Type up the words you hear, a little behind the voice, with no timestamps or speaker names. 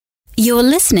You're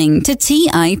listening to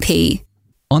TIP.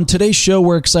 On today's show,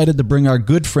 we're excited to bring our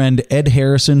good friend Ed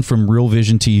Harrison from Real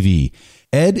Vision TV.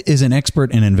 Ed is an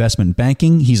expert in investment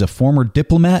banking. He's a former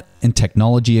diplomat and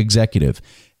technology executive.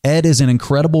 Ed is an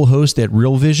incredible host at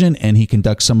Real Vision, and he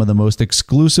conducts some of the most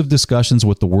exclusive discussions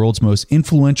with the world's most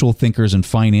influential thinkers in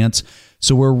finance.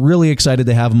 So we're really excited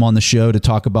to have him on the show to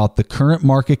talk about the current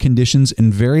market conditions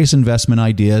and various investment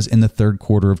ideas in the third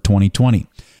quarter of 2020.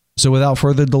 So without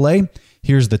further delay,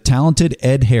 here's the talented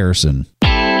Ed Harrison.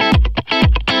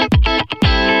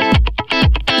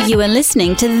 You are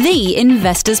listening to The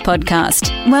Investors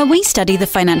Podcast, where we study the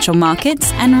financial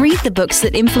markets and read the books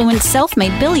that influence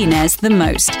self-made billionaires the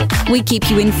most. We keep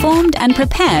you informed and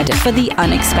prepared for the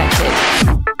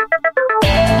unexpected.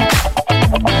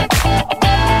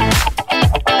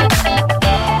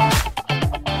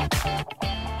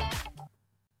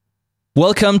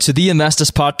 Welcome to The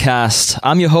Investors Podcast.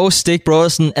 I'm your host, Stig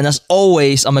Brodersen, and as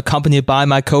always, I'm accompanied by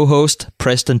my co-host,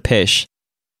 Preston Pish.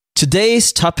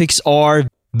 Today's topics are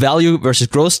value versus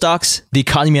growth stocks, the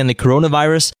economy and the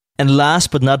coronavirus, and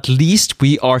last but not least,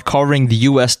 we are covering the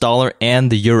US dollar and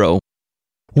the euro.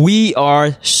 We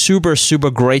are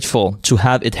super grateful to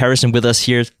have Ed Harrison with us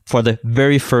here for the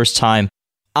very first time.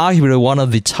 Arguably one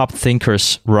of the top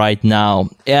thinkers right now.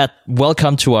 Ed,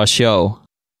 welcome to our show.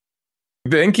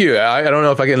 Thank you. I don't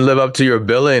know if I can live up to your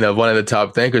billing of one of the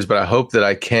top thinkers, but I hope that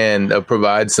I can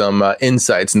provide some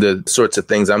insights into the sorts of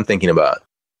things I'm thinking about.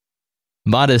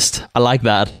 Modest. I like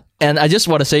that. And I just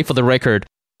want to say for the record,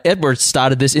 Edward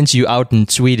started this interview out in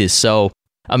Swedish. So,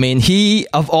 I mean, he,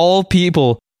 of all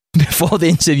people, before the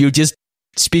interview, just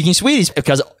speaking Swedish,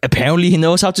 because apparently he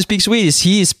knows how to speak Swedish.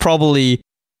 He is probably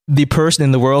the person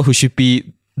in the world who should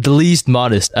be the least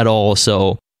modest at all.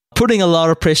 So, putting a lot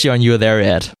of pressure on you there,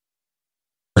 Ed.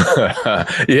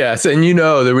 Yes, and you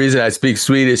know the reason I speak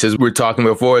Swedish, as we were talking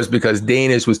before, is because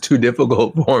Danish was too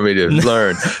difficult for me to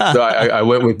learn. So I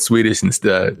went with Swedish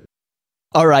instead.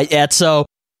 All right, Ed. So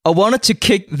I wanted to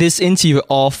kick this interview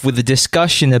off with a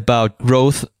discussion about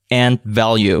growth and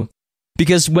value.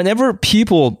 Because whenever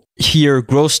people hear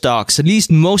growth stocks, at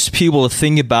least most people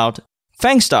think about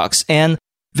FANG stocks, and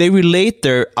they relate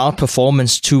their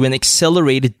outperformance to an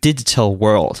accelerated digital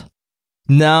world.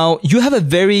 Now, you have a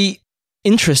very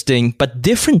interesting but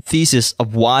different thesis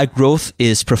of why growth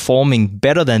is performing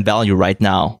better than value right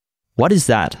now. What is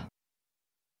that?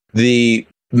 The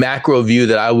macro view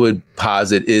that I would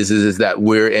posit is that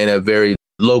we're in a very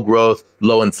low growth,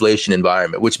 low inflation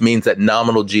environment, which means that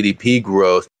nominal GDP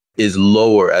growth is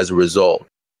lower as a result.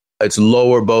 It's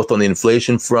lower both on the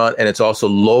inflation front, and it's also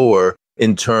lower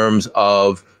in terms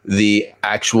of the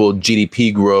actual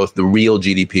GDP growth, the real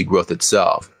GDP growth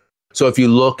itself. So if you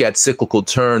look at cyclical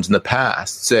turns in the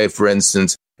past, say, for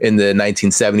instance, in the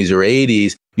 1970s or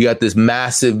 80s, you got this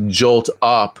massive jolt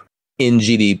up in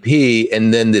GDP,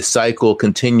 and then the cycle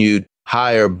continued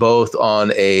higher, both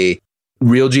on a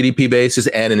real GDP basis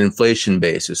and an inflation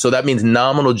basis. So that means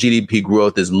nominal GDP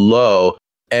growth is low.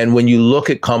 And when you look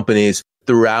at companies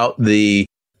throughout the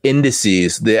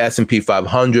indices, the S&P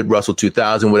 500, Russell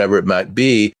 2000, whatever it might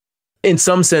be, in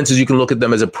some senses, you can look at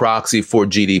them as a proxy for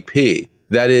GDP.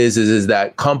 That is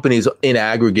that companies in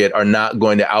aggregate are not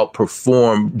going to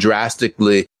outperform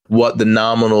drastically what the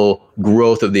nominal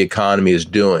growth of the economy is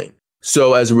doing.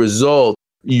 So as a result,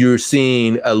 you're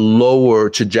seeing a lower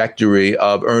trajectory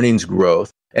of earnings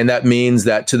growth. And that means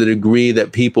that to the degree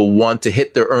that people want to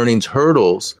hit their earnings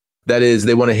hurdles, that is,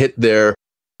 they want to hit their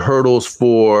hurdles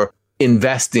for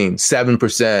investing 7%,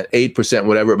 8%,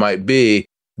 whatever it might be,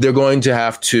 they're going to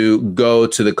have to go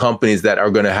to the companies that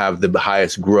are going to have the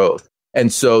highest growth.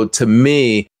 And so to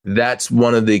me, that's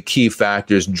one of the key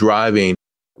factors driving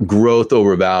growth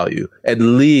over value, at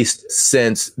least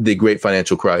since the great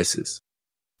financial crisis.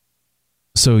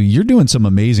 So you're doing some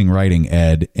amazing writing,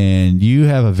 Ed, and you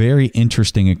have a very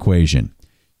interesting equation.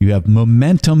 You have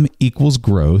momentum equals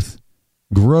growth,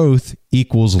 growth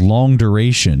equals long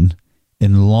duration,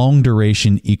 and long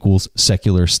duration equals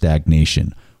secular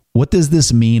stagnation. What does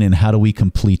this mean, and how do we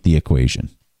complete the equation?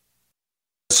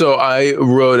 So I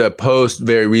wrote a post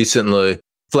very recently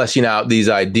fleshing out these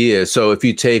ideas. So if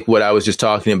you take what I was just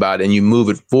talking about and you move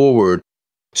it forward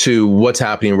to what's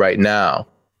happening right now,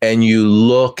 and you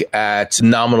look at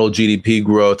nominal GDP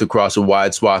growth across a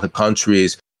wide swath of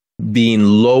countries being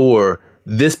lower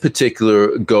this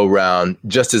particular go round,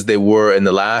 just as they were in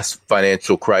the last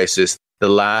financial crisis, the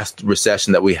last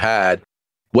recession that we had,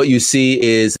 what you see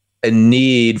is a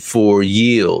need for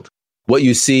yield. What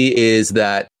you see is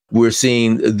that we're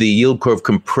seeing the yield curve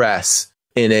compress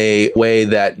in a way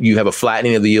that you have a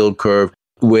flattening of the yield curve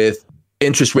with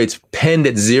interest rates pinned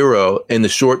at zero in the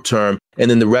short term, and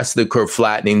then the rest of the curve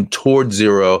flattening towards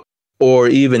zero, or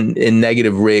even in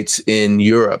negative rates in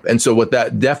Europe. And so what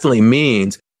that definitely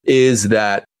means is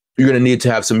that you're going to need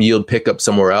to have some yield pickup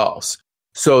somewhere else.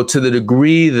 So to the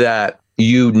degree that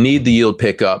you need the yield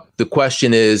pickup, the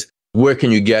question is, where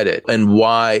can you get it? And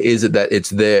why is it that it's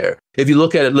there? If you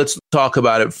look at it, let's talk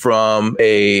about it from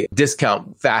a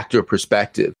discount factor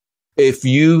perspective. If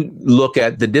you look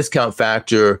at the discount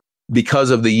factor because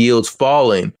of the yields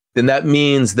falling, then that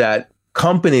means that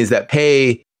companies that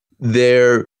pay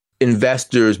their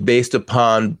investors based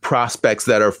upon prospects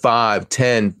that are 5,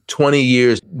 10, 20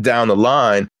 years down the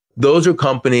line, those are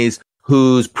companies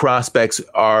whose prospects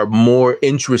are more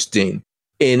interesting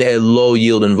in a low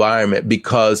yield environment,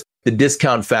 because the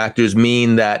discount factors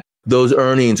mean that those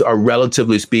earnings are,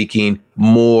 relatively speaking,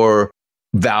 more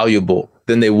valuable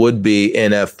than they would be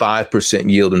in a 5%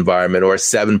 yield environment or a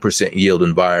 7% yield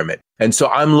environment. And so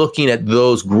I'm looking at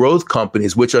those growth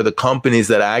companies, which are the companies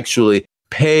that actually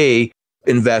pay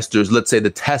investors, let's say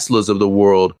the Teslas of the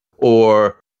world,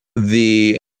 or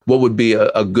what would be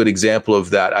a good example of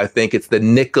that? I think it's the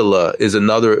Nikola is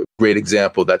another great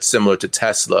example that's similar to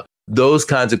Tesla. Those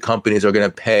kinds of companies are going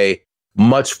to pay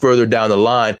much further down the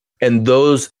line, and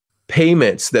those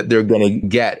payments that they're going to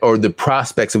get, or the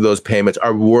prospects of those payments,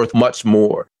 are worth much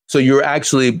more. So you're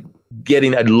actually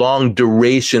getting a long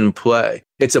duration play.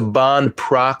 It's a bond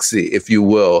proxy, if you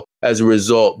will, as a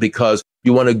result, because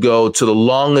you want to go to the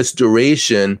longest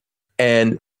duration.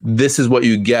 And this is what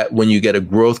you get when you get a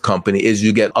growth company, is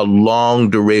you get a long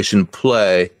duration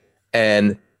play.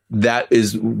 And that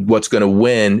is what's going to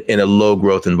win in a low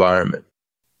growth environment.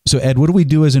 So Ed, what do we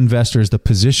do as investors to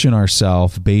position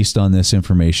ourselves based on this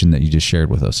information that you just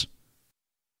shared with us?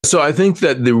 So I think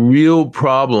that the real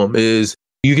problem is,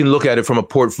 you can look at it from a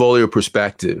portfolio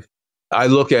perspective. I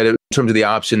look at it in terms of the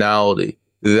optionality,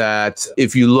 that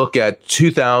if you look at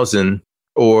 2000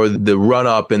 or the run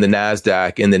up in the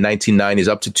NASDAQ in the 1990s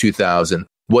up to 2000,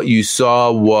 what you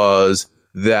saw was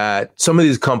that some of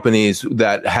these companies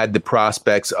that had the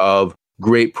prospects of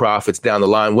great profits down the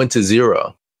line went to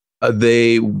zero.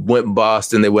 They went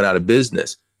bust and they went out of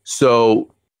business.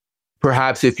 So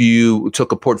perhaps if you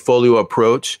took a portfolio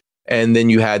approach and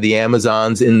then you had the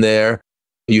Amazons in there,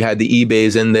 you had the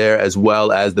eBays in there, as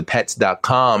well as the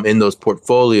Pets.com in those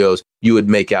portfolios, you would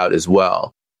make out as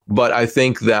well. But I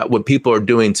think that what people are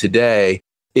doing today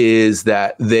is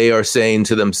that they are saying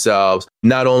to themselves,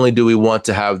 not only do we want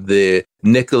to have the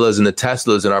Nikolas and the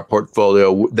Teslas in our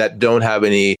portfolio that don't have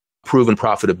any proven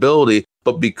profitability,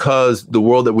 but because the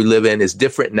world that we live in is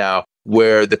different now,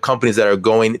 where the companies that are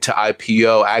going to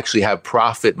IPO actually have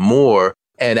profit more,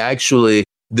 and actually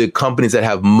the companies that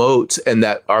have moats and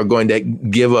that are going to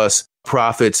give us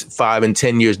profits 5 and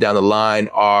 10 years down the line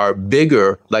are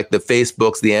bigger, like the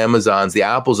Facebooks, the Amazons, the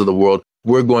Apples of the world,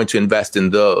 we're going to invest in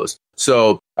those.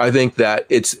 So I think that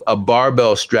it's a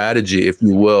barbell strategy, if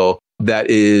you will, that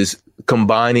is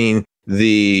combining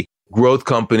the growth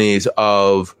companies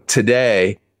of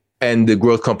today and the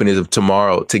growth companies of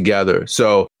tomorrow together.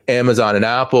 So Amazon and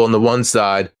Apple on the one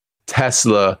side,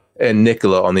 Tesla and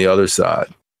Nikola on the other side.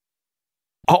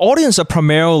 Our audience are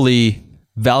primarily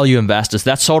value investors.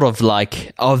 That's sort of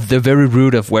like of the very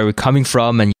root of where we're coming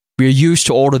from. And we're used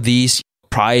to all of these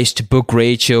price to book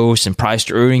ratios and price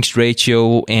to earnings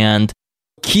ratio and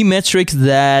key metrics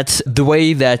that the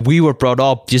way that we were brought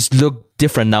up just look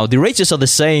different now. The ratios are the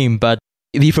same, but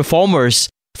the performers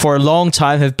for a long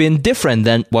time have been different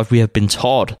than what we have been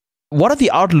taught. What are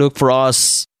the outlook for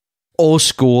us old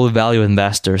school value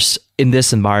investors in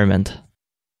this environment?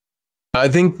 I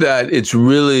think that it's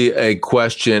really a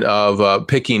question of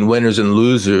picking winners and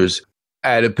losers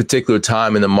at a particular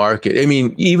time in the market. I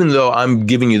mean, even though I'm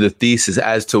giving you the thesis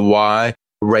as to why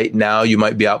right now you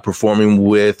might be outperforming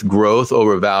with growth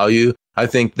over value, I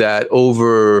think that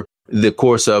over the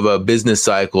course of a business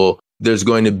cycle, there's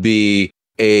going to be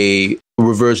a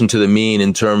reversion to the mean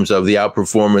in terms of the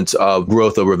outperformance of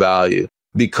growth over value,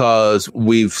 because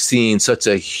we've seen such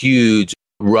a huge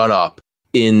run up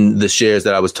in the shares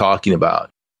that I was talking about.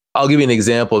 I'll give you an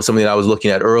example of something that I was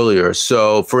looking at earlier.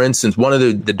 So for instance, one of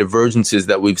the divergences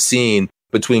that we've seen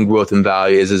between growth and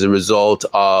value is as a result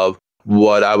of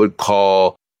what I would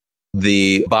call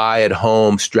the buy at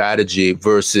home strategy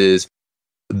versus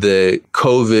the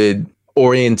COVID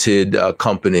oriented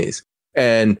companies.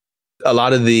 And a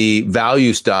lot of the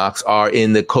value stocks are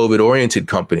in the COVID oriented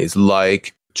companies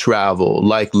like travel,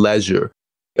 like leisure.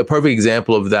 A perfect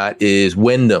example of that is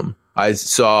Wyndham. I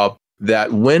saw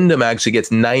that Wyndham actually gets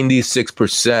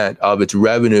 96% of its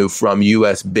revenue from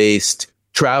US based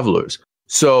travelers.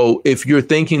 So if you're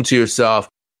thinking to yourself,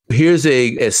 here's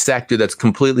a sector that's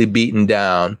completely beaten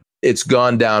down. It's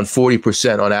gone down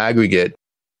 40% on aggregate.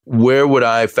 Where would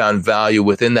I have found value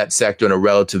within that sector on a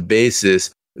relative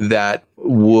basis that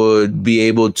would be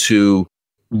able to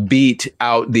beat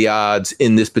out the odds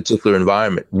in this particular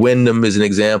environment? Wyndham is an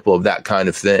example of that kind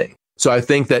of thing. So I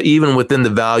think that even within the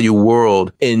value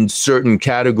world, in certain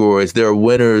categories, there are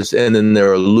winners and then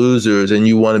there are losers, and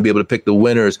you want to be able to pick the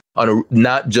winners on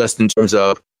not just in terms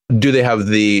of do they have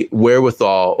the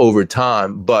wherewithal over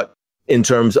time, but in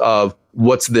terms of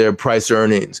what's their price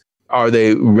earnings? Are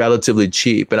they relatively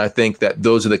cheap? And I think that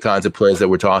those are the kinds of plays that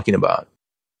we're talking about.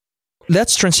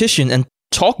 Let's transition and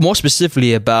talk more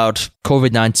specifically about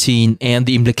COVID-19 and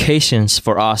the implications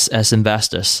for us as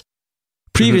investors.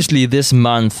 Previously this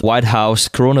month, White House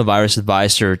coronavirus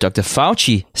advisor Dr.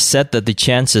 Fauci said that the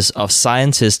chances of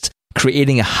scientists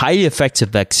creating a highly effective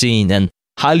vaccine, and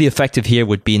highly effective here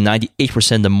would be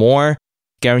 98% or more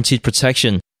guaranteed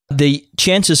protection, the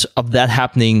chances of that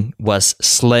happening was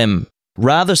slim.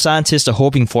 Rather, scientists are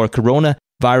hoping for a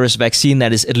coronavirus vaccine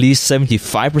that is at least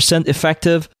 75%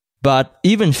 effective, but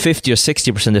even 50 or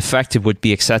 60% effective would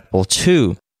be acceptable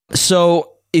too.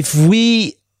 So if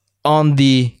we, on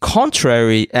the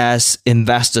contrary, as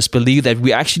investors believe that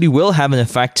we actually will have an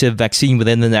effective vaccine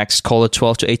within the next, call it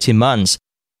 12 to 18 months,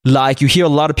 like you hear a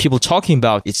lot of people talking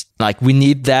about, it's like we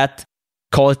need that,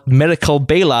 call it medical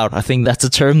bailout. I think that's a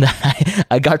term that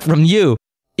I got from you.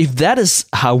 If that is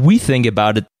how we think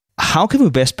about it, how can we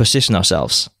best position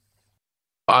ourselves?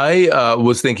 I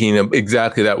was thinking of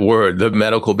exactly that word, the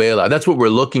medical bailout. That's what we're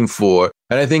looking for.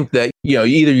 And I think that,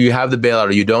 either you have the bailout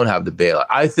or you don't have the bailout.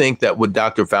 I think that what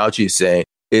Dr. Fauci is saying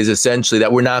is essentially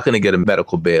that we're not going to get a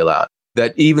medical bailout,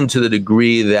 that even to the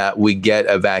degree that we get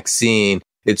a vaccine,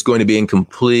 it's going to be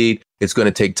incomplete. It's going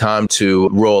to take time to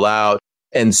roll out.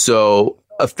 And so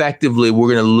effectively, we're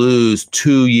going to lose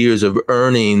 2 years of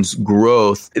earnings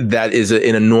growth that is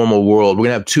in a normal world. We're going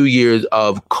to have 2 years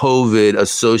of COVID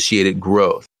associated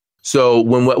growth. So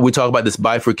when we talk about this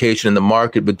bifurcation in the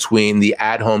market between the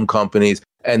at-home companies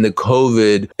and the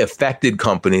COVID affected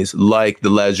companies like the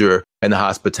leisure and the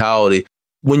hospitality,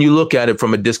 when you look at it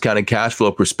from a discounted cash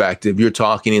flow perspective, you're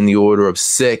talking in the order of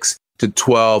 6 to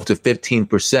 12 to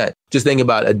 15%. Just think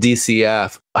about a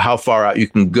DCF, how far out you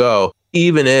can go.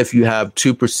 Even if you have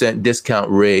 2% discount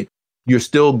rate, you're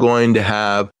still going to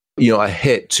have, a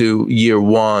hit to year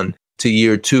 1 to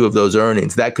year 2 of those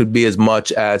earnings. That could be as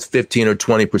much as 15 or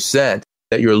 20%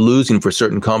 that you're losing for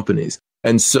certain companies.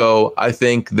 And so I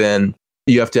think then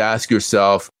you have to ask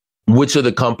yourself, which of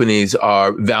the companies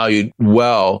are valued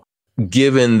well,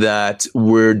 given that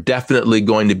we're definitely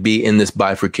going to be in this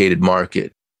bifurcated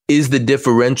market? Is the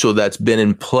differential that's been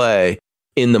in play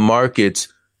in the markets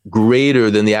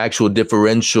greater than the actual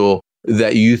differential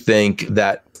that you think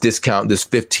that discount, this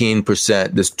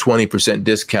 15%, this 20%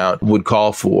 discount would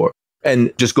call for?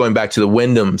 And just going back to the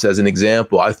Wyndhams as an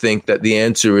example, I think that the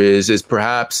answer is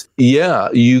perhaps,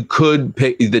 you could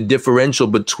pick the differential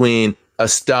between a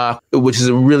stock, which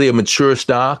is really a mature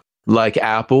stock like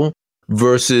Apple,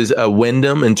 versus a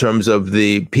Wyndham in terms of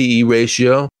the PE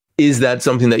ratio. Is that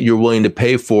something that you're willing to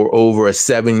pay for over a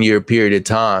 7-year period of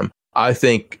time? I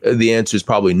think the answer is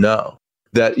probably no,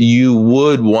 that you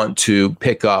would want to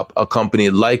pick up a company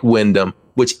like Wyndham,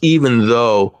 which even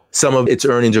though some of its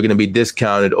earnings are going to be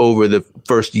discounted over the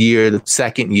first year, the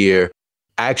second year,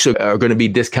 actually are going to be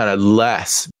discounted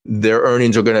less. Their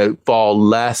earnings are going to fall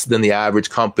less than the average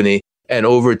company. And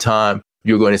over time,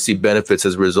 you're going to see benefits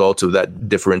as a result of that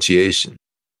differentiation.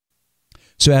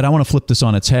 So Ed, I want to flip this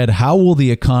on its head. How will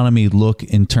the economy look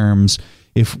in terms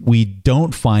if we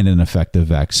don't find an effective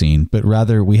vaccine, but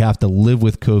rather we have to live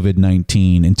with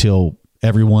COVID-19 until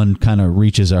everyone kind of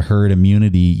reaches a herd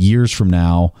immunity years from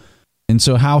now? And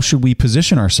so how should we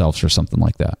position ourselves for something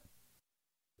like that?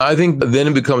 I think then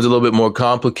it becomes a little bit more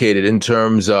complicated in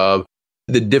terms of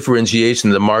the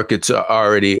differentiation the markets are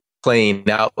already playing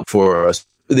out for us.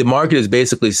 The market is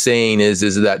basically saying is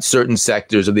that certain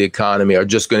sectors of the economy are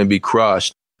just going to be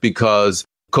crushed because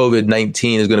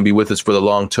COVID-19 is going to be with us for the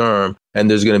long term, and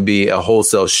there's going to be a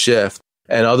wholesale shift,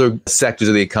 and other sectors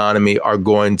of the economy are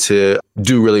going to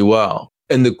do really well.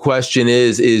 And the question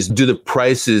is do the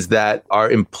prices that are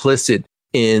implicit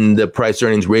in the price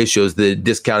earnings ratios, the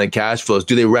discounted cash flows,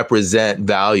 do they represent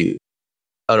value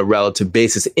on a relative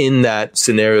basis in that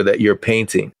scenario that you're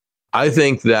painting? I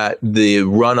think that the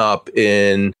run up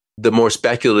in the more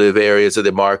speculative areas of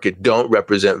the market don't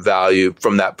represent value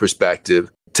from that perspective.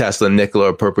 Tesla and Nikola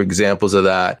are perfect examples of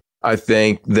that. I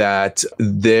think that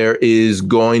there is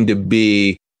going to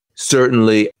be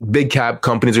certainly big cap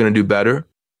companies are going to do better,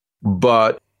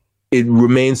 but it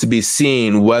remains to be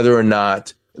seen whether or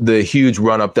not the huge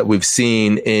run up that we've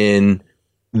seen in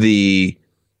the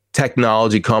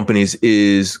technology companies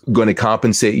is going to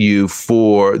compensate you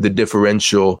for the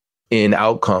differential in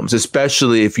outcomes,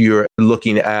 especially if you're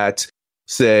looking at,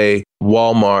 say,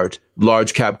 Walmart,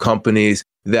 large cap companies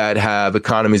that have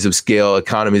economies of scale,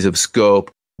 economies of scope.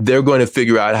 They're going to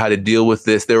figure out how to deal with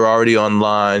this. They're already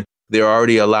online. They're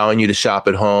already allowing you to shop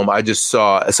at home. I just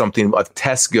saw something of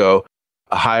Tesco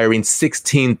hiring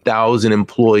 16,000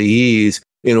 employees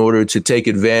in order to take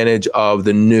advantage of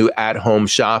the new at-home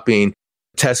shopping.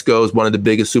 Tesco is one of the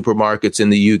biggest supermarkets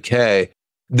in the UK.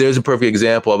 There's a perfect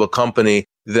example of a company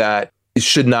that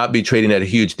should not be trading at a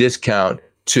huge discount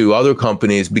to other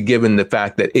companies, but given the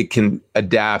fact that it can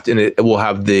adapt and it will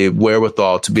have the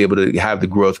wherewithal to be able to have the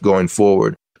growth going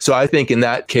forward. So I think in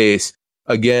that case,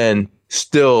 again,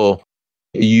 still,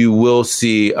 you will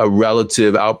see a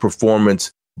relative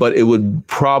outperformance, but it would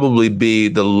probably be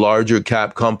the larger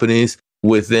cap companies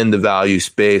within the value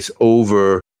space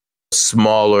over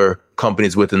smaller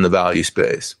companies within the value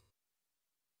space.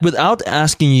 Without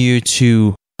asking you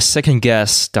to second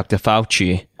guess Dr.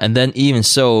 Fauci, and then even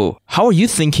so, how are you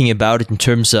thinking about it in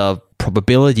terms of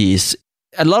probabilities?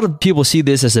 A lot of people see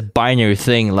this as a binary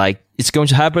thing, like it's going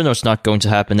to happen or it's not going to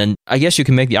happen. And I guess you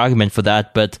can make the argument for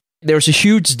that, but there's a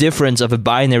huge difference of a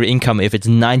binary income if it's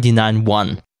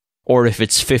 99-1 or if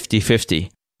it's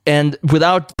 50-50. And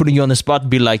without putting you on the spot,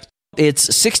 be like,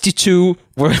 it's 62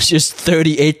 versus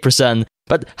 38%.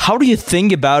 But how do you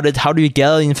think about it? How do you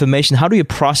gather the information? How do you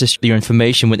process your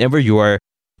information whenever you are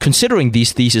considering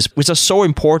these theses, which are so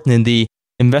important in the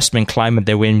investment climate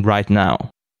that we're in right now?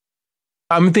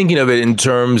 I'm thinking of it in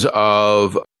terms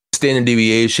of standard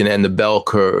deviation and the bell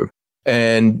curve.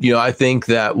 And, I think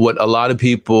that what a lot of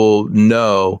people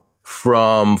know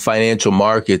from financial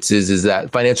markets is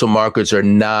that financial markets are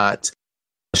not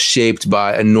shaped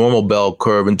by a normal bell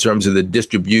curve in terms of the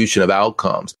distribution of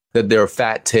outcomes, that there are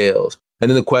fat tails. And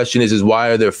then the question is why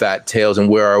are there fat tails and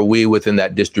where are we within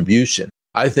that distribution?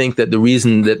 I think that the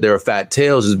reason that there are fat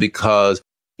tails is because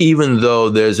even though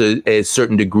there's a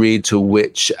certain degree to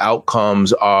which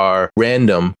outcomes are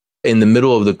random, in the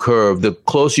middle of the curve, the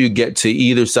closer you get to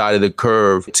either side of the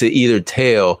curve, to either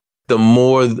tail, the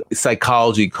more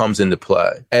psychology comes into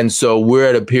play. And so we're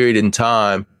at a period in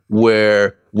time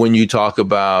where when you talk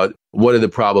about what are the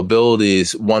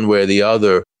probabilities one way or the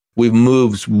other, we've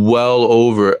moved well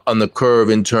over on the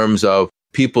curve in terms of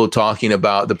people talking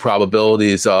about the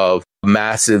probabilities of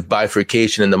massive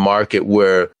bifurcation in the market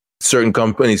where certain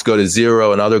companies go to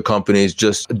zero and other companies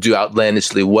just do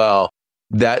outlandishly well.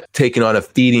 That taking on a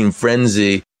feeding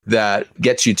frenzy that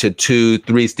gets you to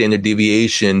 2-3 standard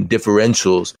deviation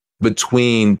differentials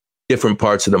between different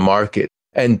parts of the market.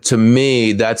 And to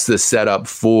me, that's the setup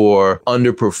for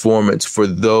underperformance for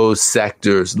those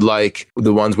sectors like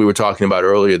the ones we were talking about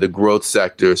earlier, the growth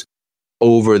sectors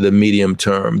over the medium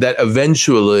term, that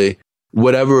eventually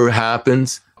whatever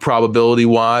happens probability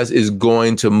wise is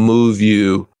going to move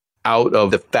you out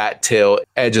of the fat tail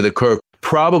edge of the curve,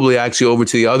 probably actually over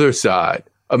to the other side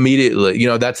immediately.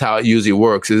 That's how it usually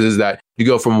works is that you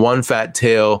go from one fat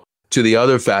tail to the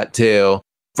other fat tail,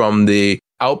 from the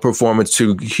outperformance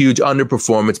to huge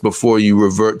underperformance before you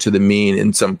revert to the mean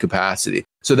in some capacity.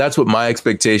 So that's what my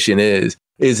expectation is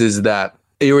that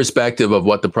irrespective of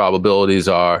what the probabilities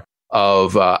are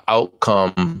of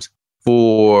outcomes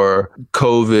for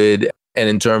COVID and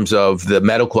in terms of the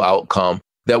medical outcome,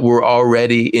 that we're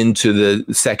already into the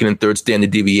second and third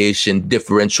standard deviation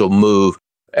differential move.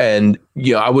 And,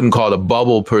 I wouldn't call it a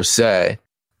bubble per se.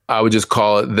 I would just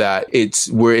call it that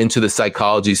we're into the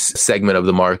psychology segment of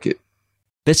the market.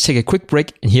 Let's take a quick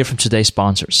break and hear from today's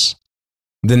sponsors.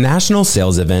 The national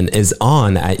sales event is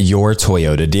on at your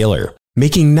Toyota dealer,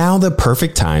 making now the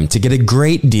perfect time to get a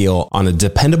great deal on a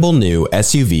dependable new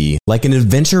SUV like an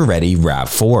adventure-ready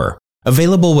RAV4.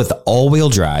 Available with all-wheel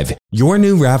drive, your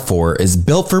new RAV4 is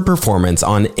built for performance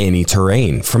on any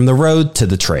terrain, from the road to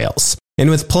the trails. And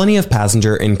with plenty of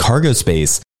passenger and cargo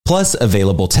space, plus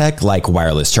available tech like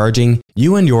wireless charging,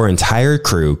 you and your entire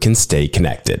crew can stay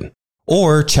connected.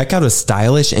 Or check out a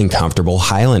stylish and comfortable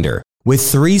Highlander with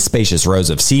 3 spacious rows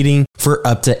of seating for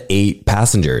up to 8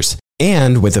 passengers.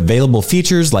 And with available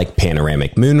features like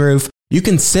panoramic moonroof, you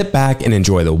can sit back and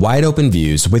enjoy the wide open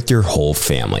views with your whole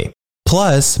family.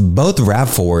 Plus, both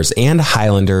RAV4s and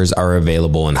Highlanders are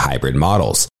available in hybrid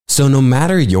models. So no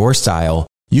matter your style,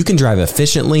 you can drive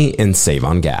efficiently and save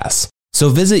on gas. So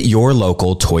visit your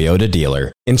local Toyota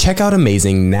dealer and check out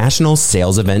amazing national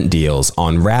sales event deals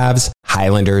on RAVs,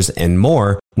 Highlanders, and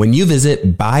more when you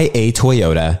visit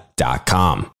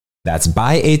buyatoyota.com. That's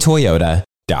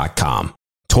buyatoyota.com.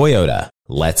 Toyota,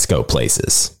 let's go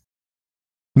places.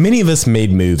 Many of us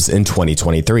made moves in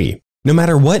 2023. No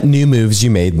matter what new moves you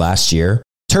made last year,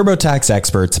 TurboTax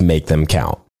experts make them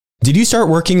count. Did you start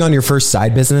working on your first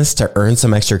side business to earn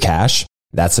some extra cash?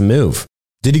 That's a move.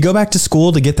 Did you go back to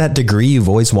school to get that degree you've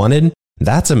always wanted?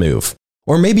 That's a move.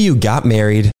 Or maybe you got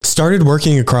married, started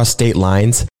working across state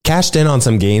lines, cashed in on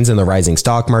some gains in the rising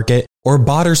stock market, or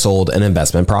bought or sold an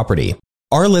investment property.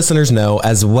 Our listeners know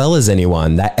as well as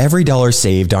anyone that every dollar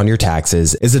saved on your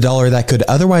taxes is a dollar that could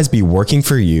otherwise be working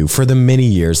for you for the many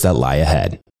years that lie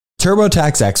ahead.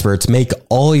 TurboTax experts make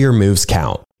all your moves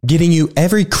count, getting you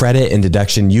every credit and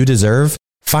deduction you deserve,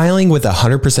 filing with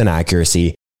 100%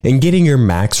 accuracy, and getting your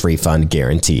max refund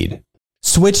guaranteed.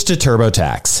 Switch to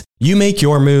TurboTax. You make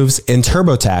your moves and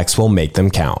TurboTax will make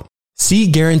them count. See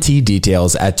guarantee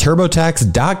details at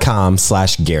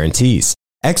turbotax.com/guarantees.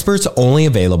 Experts only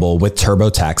available with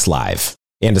TurboTax Live.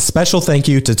 And a special thank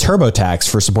you to TurboTax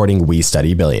for supporting We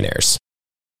Study Billionaires.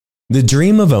 The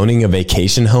dream of owning a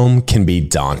vacation home can be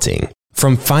daunting.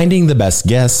 From finding the best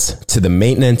guests, to the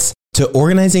maintenance, to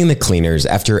organizing the cleaners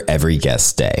after every guest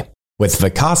stay. With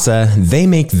Vacasa, they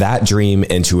make that dream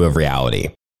into a reality.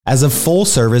 As a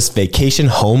full-service vacation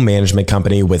home management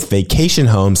company with vacation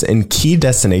homes in key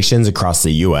destinations across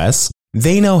the U.S.,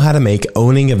 they know how to make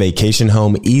owning a vacation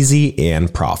home easy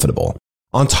and profitable.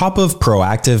 On top of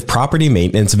proactive property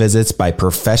maintenance visits by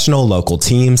professional local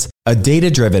teams, a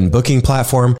data-driven booking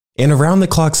platform, and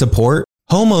around-the-clock support,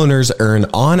 homeowners earn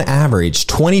on average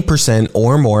 20%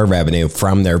 or more revenue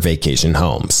from their vacation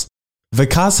homes.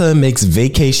 Vacasa makes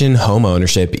vacation home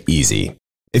ownership easy.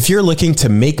 If you're looking to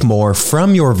make more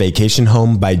from your vacation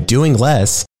home by doing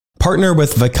less, partner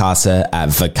with Vacasa at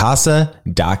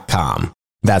vacasa.com.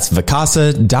 That's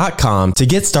vacasa.com to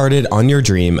get started on your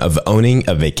dream of owning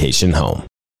a vacation home.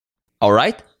 All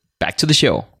right, back to the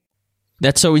show.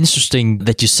 That's so interesting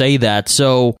that you say that.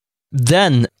 So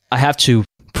then I have to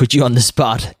put you on the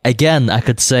spot. Again, I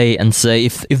could say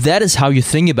if that is how you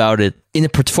think about it in a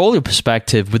portfolio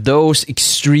perspective with those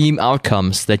extreme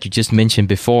outcomes that you just mentioned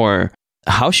before,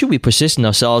 how should we position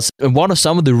ourselves? And what are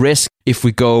some of the risks if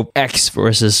we go X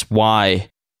versus Y?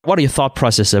 What are your thought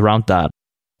process around that?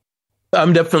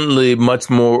 I'm definitely much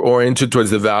more oriented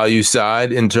towards the value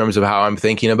side in terms of how I'm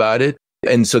thinking about it.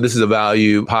 And so this is a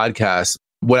value podcast.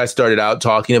 What I started out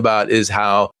talking about is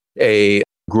how a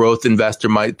growth investor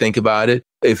might think about it.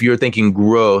 If you're thinking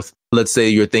growth, let's say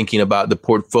you're thinking about the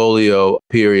portfolio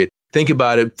period, think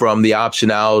about it from the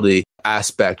optionality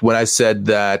aspect. When I said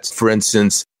that, for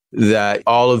instance, that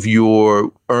all of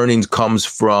your earnings comes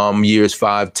from years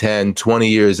 5, 10, 20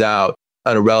 years out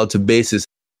on a relative basis,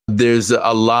 there's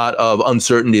a lot of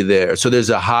uncertainty there. So there's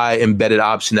a high embedded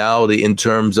optionality in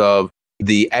terms of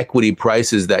the equity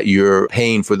prices that you're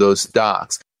paying for those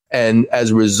stocks. And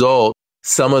as a result,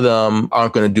 some of them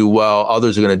aren't going to do well.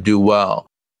 Others are going to do well.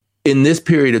 In this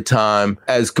period of time,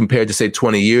 as compared to, say,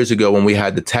 20 years ago when we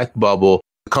had the tech bubble,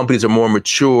 companies are more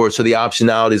mature. So the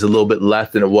optionality is a little bit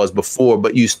less than it was before,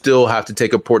 but you still have to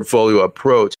take a portfolio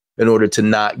approach in order to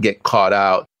not get caught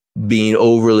out being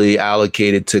overly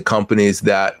allocated to companies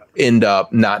that end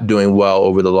up not doing well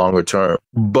over the longer term.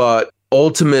 But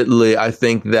ultimately, I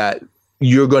think that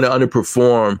you're going to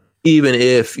underperform even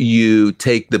if you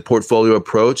take the portfolio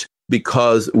approach,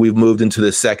 because we've moved into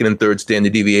the second and third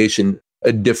standard deviation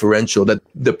differential, that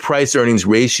the price earnings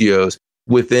ratios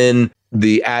within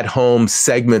the at-home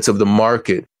segments of the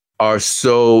market are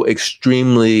so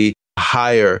extremely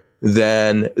higher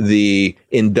than the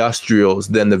industrials,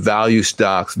 than the value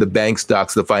stocks, the bank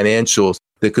stocks, the financials,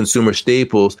 the consumer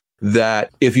staples,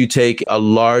 that if you take a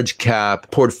large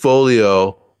cap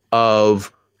portfolio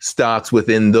of stocks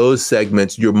within those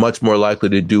segments, you're much more likely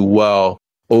to do well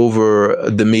over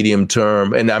the medium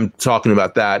term. And I'm talking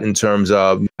about that in terms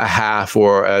of a half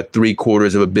or a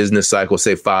 3/4 of a business cycle,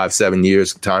 say 5-7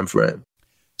 years time frame.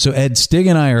 So Ed, Stig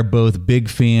and I are both big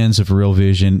fans of Real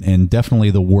Vision and definitely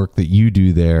the work that you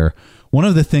do there. One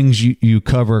of the things you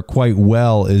cover quite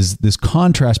well is this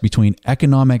contrast between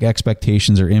economic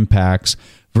expectations or impacts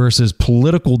versus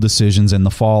political decisions and the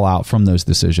fallout from those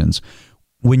decisions.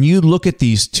 When you look at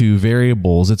these two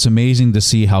variables, it's amazing to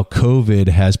see how COVID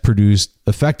has produced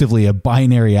effectively a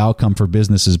binary outcome for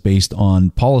businesses based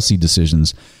on policy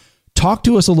decisions. Talk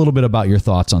to us a little bit about your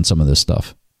thoughts on some of this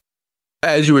stuff.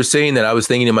 As you were saying that, I was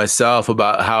thinking to myself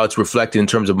about how it's reflected in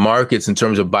terms of markets, in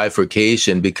terms of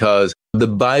bifurcation, because the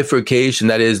bifurcation,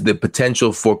 that is the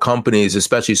potential for companies,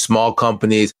 especially small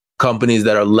companies, companies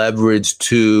that are leveraged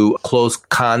to close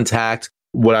contact,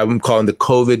 what I'm calling the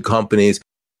COVID companies,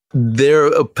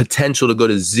 their potential to go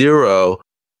to zero,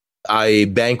 i.e.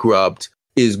 bankrupt,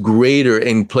 is greater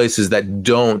in places that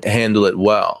don't handle it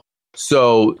well.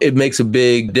 So it makes a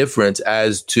big difference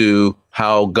as to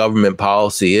how government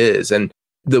policy is. And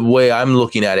the way I'm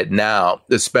looking at it now,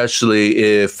 especially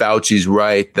if Fauci's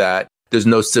right that there's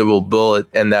no silver bullet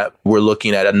and that we're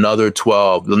looking at another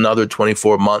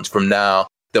 24 months from now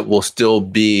that will still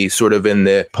be sort of in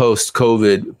the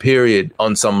post-COVID period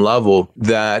on some level,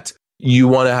 that you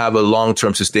want to have a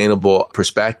long-term sustainable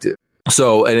perspective.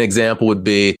 So an example would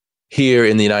be here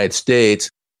in the United States,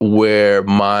 where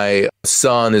my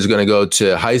son is going to go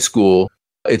to high school,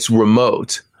 it's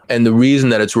remote. And the reason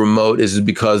that it's remote is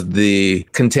because the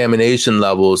contamination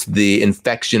levels, the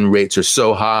infection rates are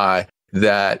so high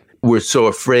that we're so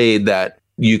afraid that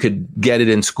you could get it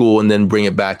in school and then bring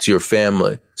it back to your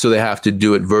family. So they have to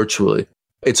do it virtually.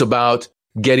 It's about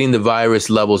getting the virus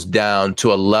levels down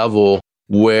to a level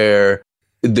where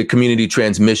the community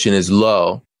transmission is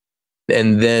low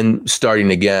and then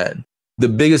starting again. The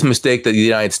biggest mistake that the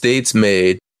United States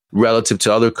made relative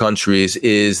to other countries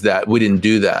is that we didn't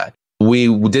do that. We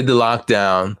did the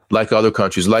lockdown like other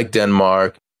countries, like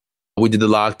Denmark. We did the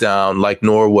lockdown like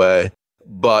Norway.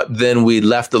 But then we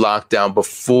left the lockdown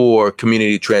before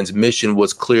community transmission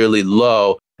was clearly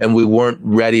low, and we weren't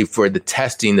ready for the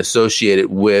testing associated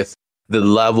with the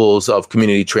levels of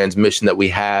community transmission that we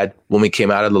had when we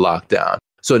came out of the lockdown.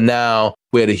 So now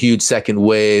we had a huge second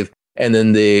wave. And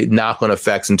then the knock-on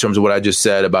effects in terms of what I just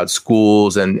said about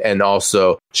schools and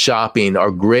also shopping are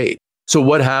great. So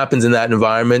what happens in that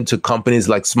environment to companies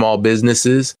like small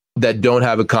businesses that don't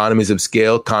have economies of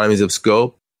scale, economies of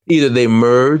scope? Either they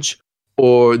merge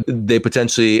or they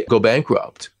potentially go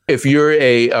bankrupt. If you're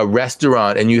a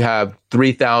restaurant and you have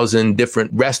 3,000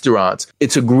 different restaurants,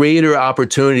 it's a greater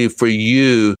opportunity for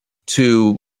you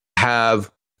to have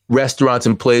restaurants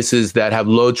in places that have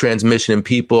low transmission and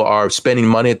people are spending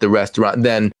money at the restaurant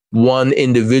than one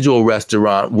individual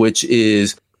restaurant, which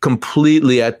is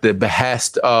completely at the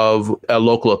behest of a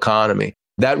local economy.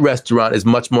 That restaurant is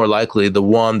much more likely the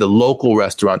local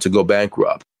restaurant to go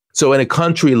bankrupt. So in a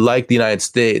country like the United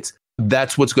States,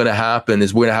 that's what's going to happen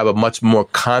is we're going to have a much more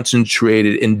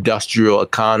concentrated industrial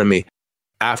economy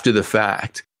after the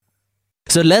fact.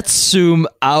 So let's zoom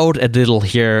out a little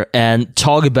here and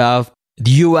talk about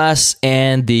the US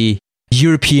and the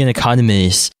European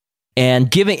economies. And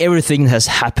given everything that has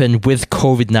happened with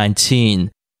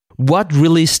COVID-19, what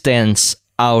really stands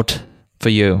out for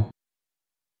you?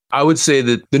 I would say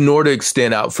that the Nordics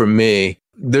stand out for me.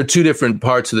 There are two different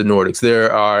parts of the Nordics.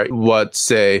 There are what,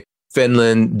 say,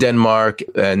 Finland, Denmark,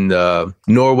 and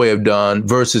Norway have done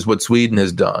versus what Sweden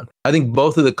has done. I think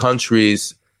both of the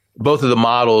countries, both of the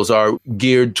models are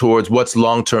geared towards what's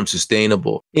long-term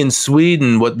sustainable. In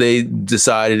Sweden, what they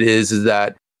decided is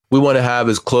that we want to have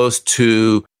as close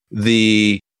to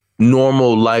the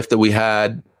normal life that we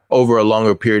had over a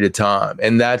longer period of time.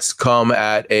 And that's come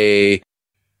at a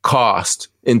cost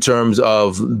in terms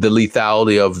of the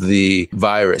lethality of the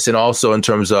virus and also in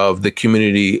terms of the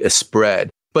community spread.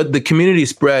 But the community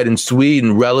spread in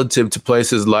Sweden relative to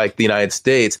places like the United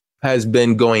States has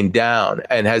been going down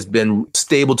and has been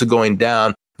stable to going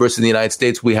down versus the United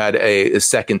States, we had a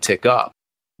second tick up.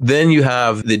 Then you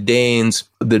have the Danes,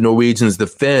 the Norwegians, the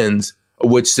Finns,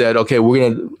 which said, okay, we're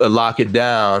going to lock it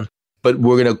down, but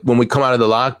when we come out of the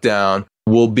lockdown,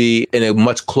 we'll be in a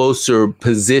much closer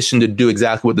position to do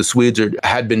exactly what the Swedes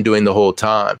had been doing the whole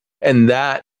time. And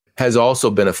that has also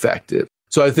been effective.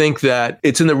 So I think that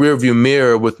it's in the rearview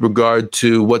mirror with regard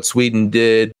to what Sweden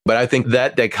did. But I think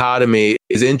that dichotomy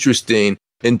is interesting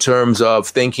in terms of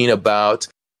thinking about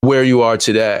where you are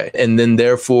today and then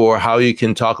therefore how you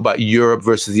can talk about Europe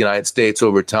versus the United States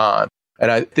over time.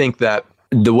 And I think that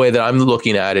the way that I'm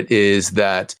looking at it is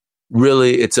that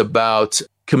really it's about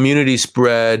community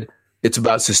spread. It's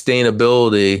about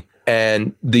sustainability.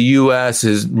 And the U.S.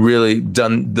 has really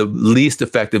done the least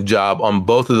effective job on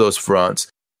both of those fronts.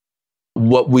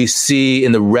 What we see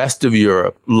in the rest of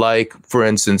Europe, like, for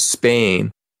instance, Spain,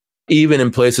 even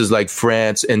in places like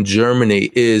France and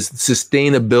Germany, is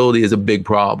sustainability is a big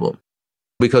problem.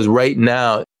 Because right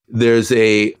now, there's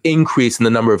a increase in the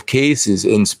number of cases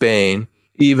in Spain,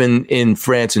 even in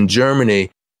France and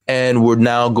Germany. And we're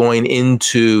now going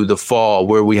into the fall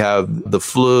where we have the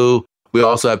flu. We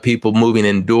also have people moving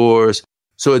indoors.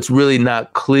 So it's really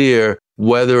not clear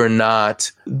whether or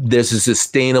not there's a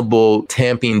sustainable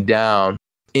tamping down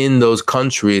in those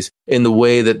countries in the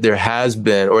way that there has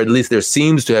been, or at least there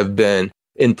seems to have been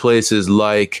in places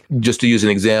like, just to use an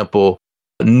example,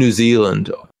 New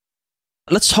Zealand.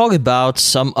 Let's talk about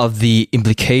some of the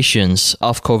implications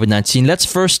of COVID-19. Let's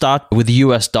first start with the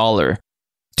US dollar.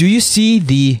 Do you see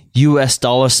the US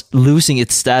dollar losing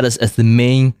its status as the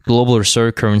main global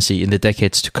reserve currency in the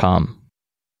decades to come?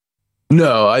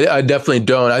 No, I definitely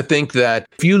don't. I think that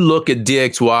if you look at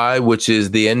DXY, which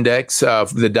is the index,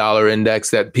 the dollar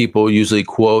index that people usually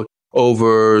quote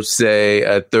over, say,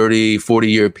 a 30,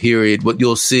 40-year period, what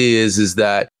you'll see is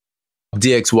that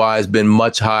DXY has been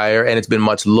much higher and it's been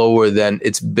much lower than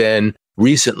it's been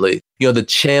recently. The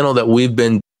channel that we've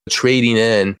been trading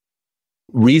in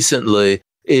recently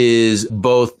is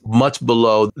both much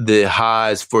below the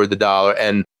highs for the dollar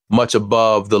and much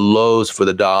above the lows for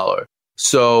the dollar.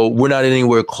 So we're not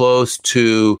anywhere close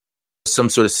to some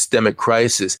sort of systemic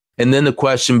crisis. And then the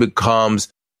question becomes,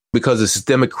 because a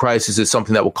systemic crisis is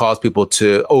something that will cause people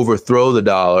to overthrow the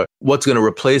dollar, what's going to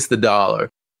replace the dollar?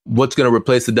 What's going to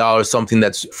replace the dollar is something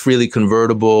that's freely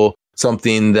convertible,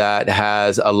 something that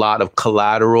has a lot of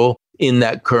collateral in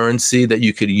that currency that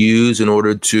you could use in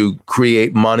order to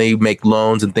create money, make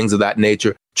loans and things of that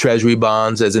nature. Treasury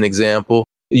bonds, as an example.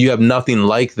 You have nothing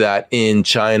like that in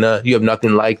China. You have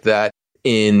nothing like that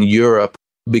in Europe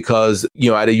because,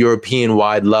 at a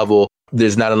European-wide level,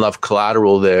 there's not enough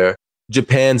collateral there.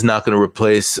 Japan's not going to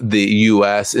replace the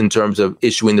US in terms of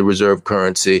issuing the reserve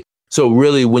currency. So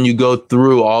really, when you go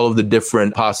through all of the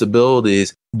different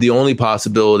possibilities, the only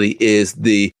possibility is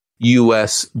the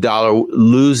US dollar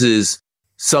loses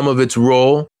some of its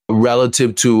role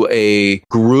relative to a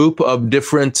group of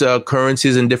different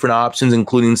currencies and different options,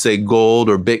 including, say, gold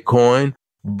or Bitcoin,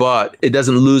 but it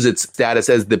doesn't lose its status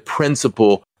as the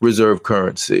principal reserve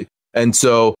currency. And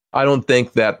so I don't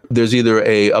think that there's either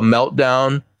a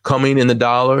meltdown coming in the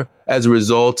dollar as a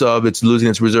result of its losing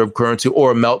its reserve currency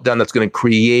or a meltdown that's going to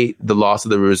create the loss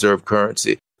of the reserve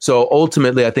currency. So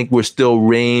ultimately, I think we're still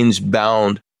range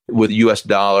bound with US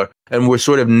dollar, and we're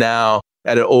sort of now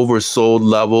at an oversold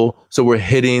level. So we're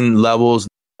hitting levels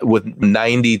with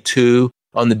 92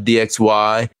 on the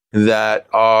DXY that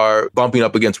are bumping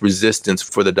up against resistance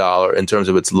for the dollar in terms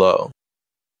of its low.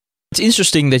 It's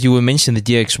interesting that you were mentioning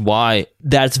the DXY.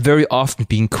 That's very often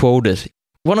being quoted.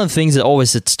 One of the things that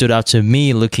always stood out to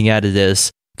me looking at it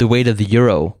is the weight of the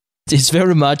euro. It's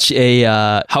very much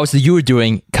a how's the euro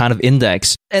doing kind of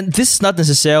index. And this is not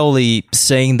necessarily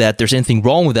saying that there's anything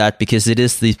wrong with that because it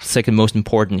is the second most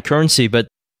important currency. But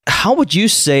how would you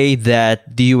say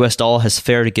that the US dollar has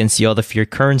fared against the other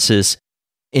fiat currencies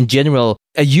in general?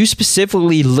 Are you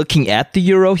specifically looking at the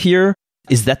euro here?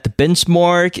 Is that the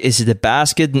benchmark? Is it a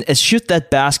basket? And should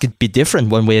that basket be different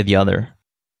one way or the other?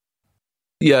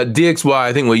 Yeah, DXY,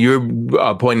 I think what you're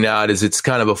pointing out is it's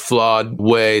kind of a flawed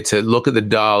way to look at the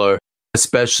dollar,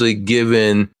 especially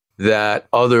given that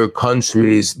other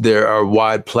countries, there are a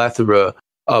wide plethora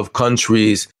of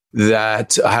countries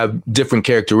that have different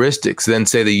characteristics than,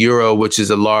 say, the euro, which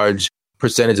is a large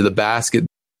percentage of the basket.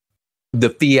 The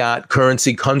fiat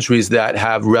currency countries that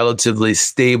have relatively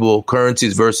stable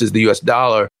currencies versus the US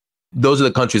dollar, those are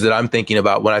the countries that I'm thinking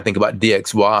about when I think about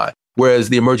DXY. Whereas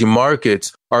the emerging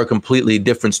markets are a completely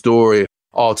different story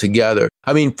altogether.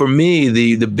 I mean, for me,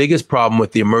 the biggest problem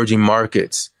with the emerging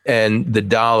markets and the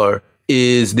dollar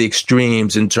is the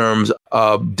extremes in terms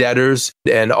of debtors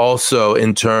and also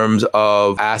in terms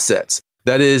of assets.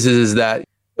 That is that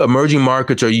emerging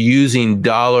markets are using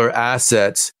dollar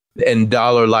assets and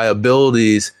dollar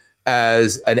liabilities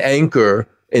as an anchor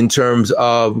in terms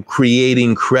of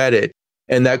creating credit.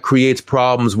 And that creates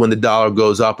problems when the dollar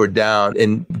goes up or down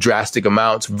in drastic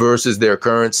amounts versus their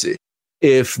currency.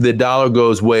 If the dollar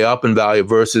goes way up in value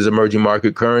versus emerging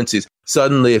market currencies,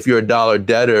 suddenly if you're a dollar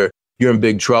debtor, you're in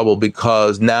big trouble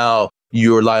because now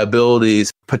your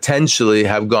liabilities potentially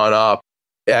have gone up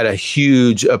at a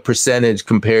huge percentage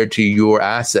compared to your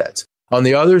assets. On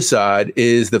the other side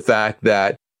is the fact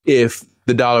that if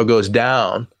the dollar goes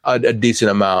down a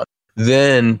decent amount,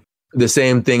 then the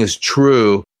same thing is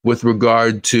true with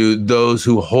regard to those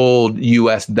who hold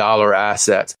US dollar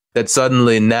assets, that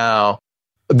suddenly now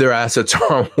their assets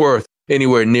aren't worth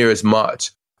anywhere near as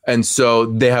much. And so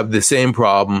they have the same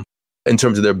problem in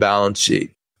terms of their balance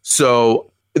sheet. So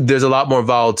there's a lot more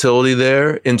volatility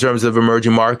there in terms of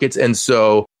emerging markets. And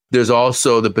so there's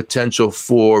also the potential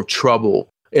for trouble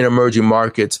in emerging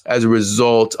markets as a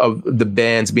result of the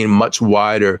bands being much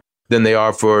wider than they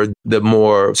are for the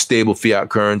more stable fiat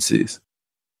currencies.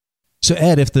 So,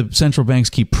 Ed, if the central banks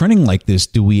keep printing like this,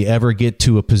 do we ever get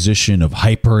to a position of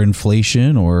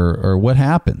hyperinflation or what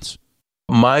happens?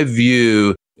 My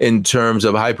view in terms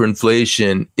of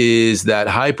hyperinflation is that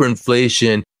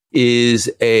hyperinflation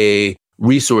is a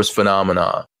resource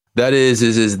phenomenon. That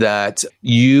is that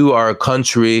you are a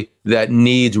country that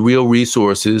needs real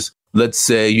resources. Let's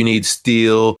say you need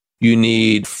steel, you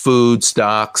need food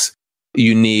stocks,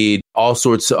 you need all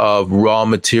sorts of raw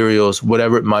materials,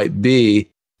 whatever it might be.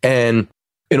 And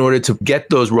in order to get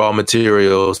those raw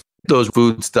materials, those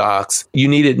food stocks, you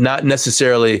need it not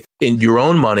necessarily in your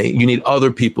own money. You need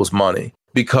other people's money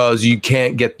because you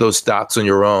can't get those stocks on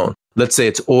your own. Let's say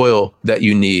it's oil that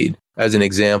you need as an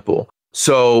example.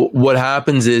 So what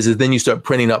happens is then you start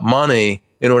printing up money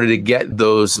in order to get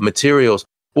those materials.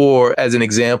 Or as an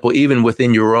example, even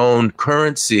within your own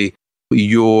currency,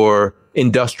 your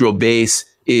industrial base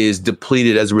is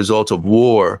depleted as a result of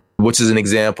war, which is an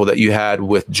example that you had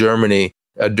with Germany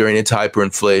during its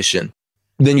hyperinflation.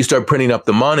 Then you start printing up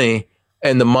the money,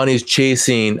 and the money is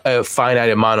chasing a finite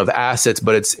amount of assets,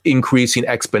 but it's increasing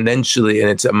exponentially in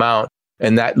its amount,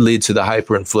 and that leads to the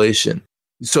hyperinflation.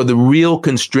 So the real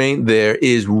constraint there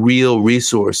is real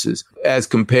resources as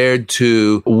compared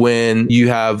to when you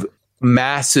have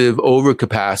massive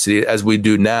overcapacity, as we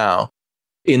do now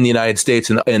in the United States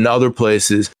and in other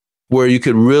places, where you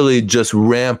could really just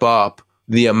ramp up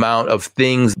the amount of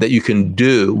things that you can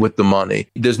do with the money.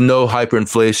 There's no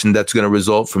hyperinflation that's going to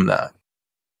result from that.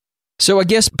 So I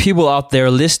guess people out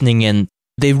there listening and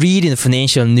they read in the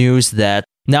financial news that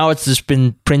now it's just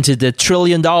been printed $1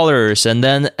 trillion and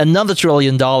then another $1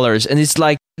 trillion. And it's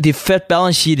like the Fed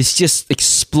balance sheet is just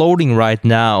exploding right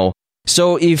now.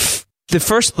 So if the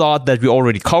first thought that we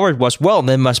already covered was, well,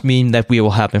 that must mean that we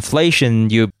will have inflation.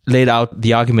 You laid out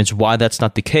the arguments why that's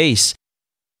not the case.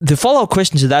 The follow-up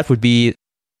question to that would be,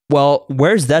 well,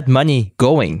 where's that money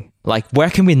going? Like, where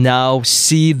can we now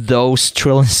see those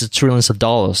trillions of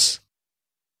dollars?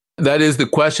 That is the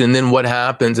question. And then what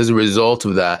happens as a result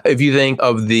of that? If you think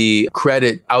of the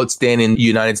credit outstanding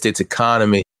United States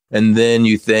economy, and then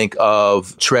you think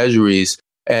of treasuries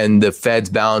and the Fed's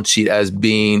balance sheet as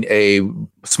being a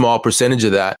small percentage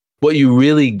of that, what you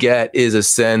really get is a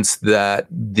sense that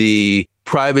the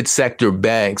private sector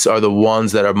banks are the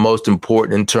ones that are most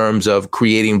important in terms of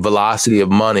creating velocity of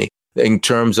money, in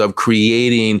terms of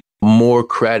creating more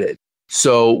credit.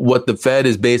 So what the Fed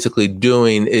is basically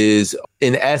doing is,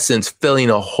 in essence, filling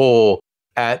a hole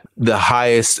at the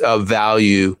highest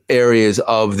value areas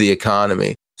of the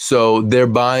economy. So they're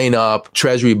buying up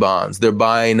treasury bonds, they're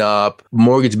buying up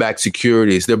mortgage-backed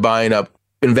securities, they're buying up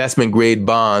investment-grade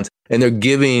bonds, and they're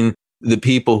giving the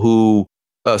people who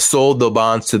sold the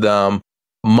bonds to them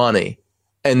money.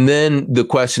 And then the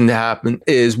question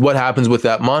is, what happens with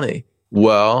that money?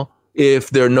 Well, if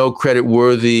there are no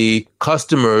credit-worthy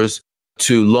customers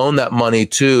to loan that money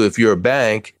to, if you're a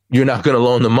bank, you're not going to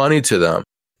loan the money to them.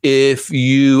 If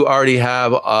you already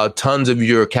have tons of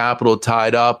your capital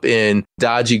tied up in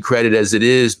dodgy credit as it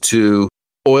is to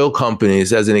oil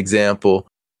companies, as an example,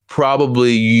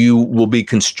 probably you will be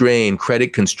constrained,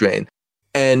 credit constrained.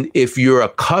 And if you're a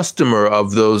customer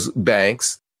of those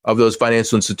banks, of those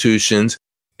financial institutions,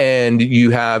 and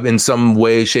you have in some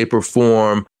way, shape, or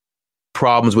form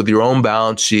problems with your own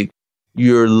balance sheet,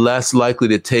 you're less likely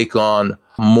to take on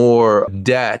more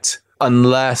debt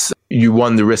unless you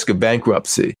run the risk of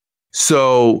bankruptcy.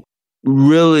 So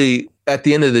really, at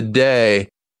the end of the day,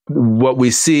 what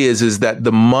we see is that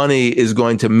the money is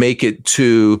going to make it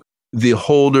to the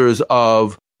holders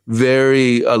of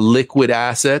very liquid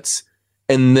assets.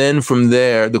 And then from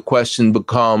there, the question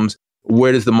becomes,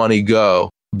 where does the money go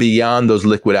beyond those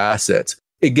liquid assets?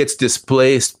 It gets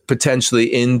displaced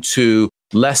potentially into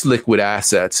less liquid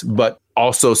assets, but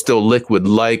also still liquid,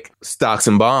 like stocks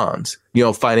and bonds,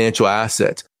 financial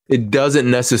assets. It doesn't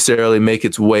necessarily make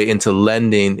its way into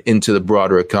lending into the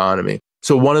broader economy.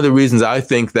 So one of the reasons I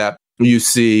think that you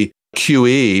see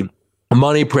QE,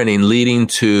 money printing, leading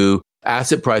to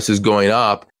asset prices going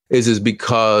up is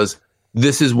because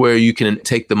this is where you can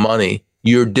take the money.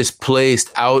 You're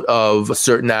displaced out of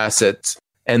certain assets,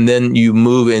 and then you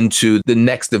move into the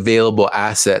next available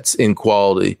assets in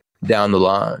quality down the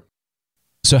line.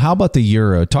 So how about the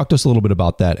euro? Talk to us a little bit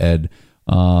about that, Ed,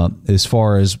 as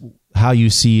far as how you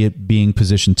see it being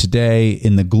positioned today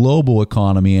in the global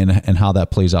economy and how that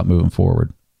plays out moving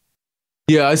forward.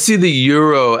 Yeah, I see the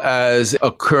euro as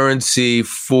a currency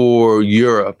for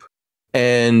Europe,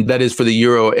 and that is for the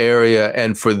euro area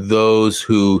and for those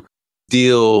who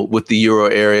deal with the euro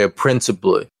area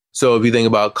principally. So if you think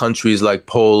about countries like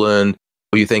Poland,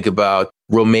 or you think about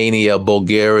Romania,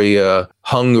 Bulgaria,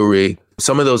 Hungary,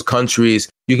 some of those countries,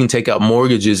 you can take out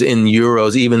mortgages in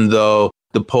euros, even though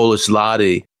the Polish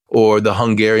zloty or the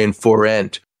Hungarian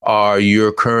forint are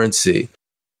your currency.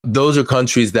 Those are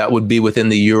countries that would be within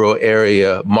the euro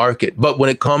area market. But when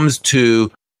it comes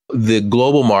to the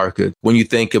global market, when you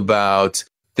think about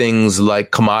things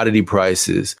like commodity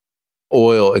prices,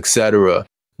 oil, etc.,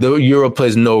 the euro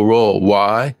plays no role.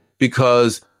 Why?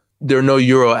 Because there are no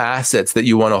euro assets that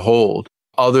you want to hold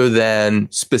other than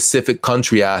specific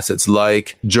country assets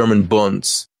like German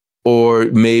bunds, or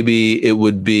maybe it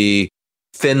would be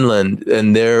Finland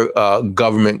and their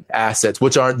government assets,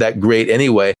 which aren't that great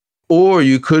anyway. Or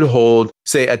you could hold,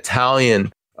 say,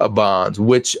 Italian bonds,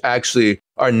 which actually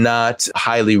are not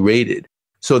highly rated.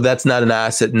 So that's not an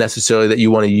asset necessarily that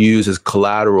you want to use as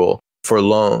collateral for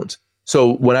loans.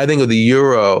 So when I think of the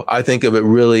euro, I think of it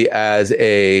really as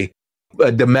a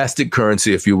domestic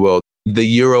currency, if you will, the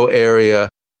euro area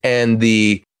and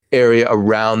the area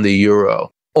around the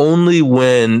euro. Only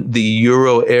when the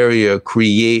euro area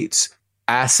creates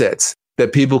assets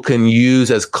that people can use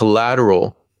as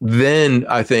collateral, then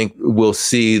I think we'll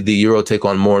see the euro take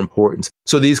on more importance.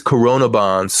 So these Corona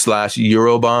bonds /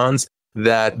 euro bonds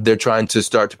that they're trying to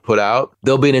start to put out,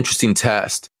 they'll be an interesting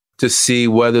test to see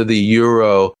whether the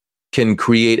euro can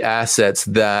create assets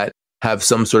that have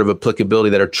some sort of applicability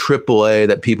that are AAA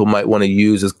that people might want to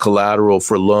use as collateral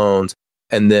for loans.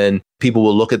 And then people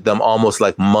will look at them almost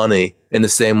like money in the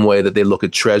same way that they look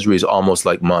at treasuries almost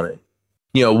like money.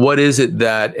 You know, what is it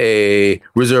that a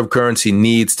reserve currency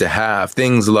needs to have?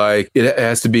 Things like it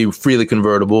has to be freely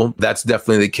convertible. That's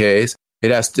definitely the case.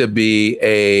 It has to be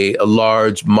a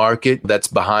large market that's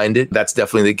behind it. That's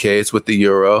definitely the case with the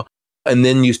euro. And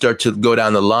then you start to go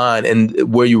down the line,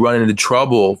 and where you run into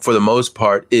trouble for the most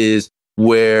part is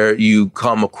where you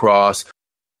come across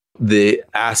the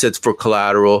assets for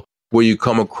collateral, where you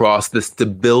come across the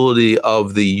stability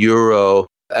of the euro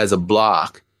as a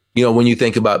block. You know, when you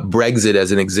think about Brexit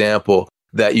as an example,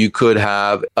 that you could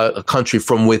have a country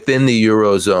from within the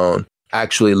Eurozone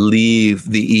actually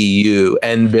leave the EU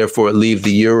and therefore leave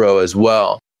the euro as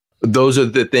well. Those are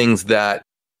the things that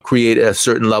create a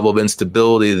certain level of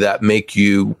instability that make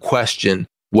you question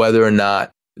whether or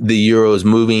not the euro is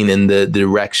moving in the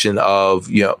direction of,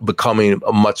 you know, becoming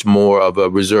a much more of a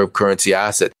reserve currency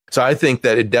asset. So I think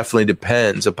that it definitely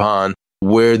depends upon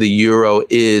where the euro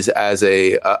is as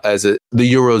the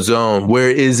Eurozone. Where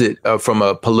is it from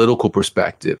a political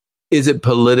perspective? Is it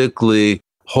politically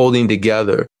holding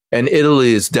together? And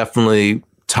Italy is definitely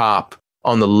top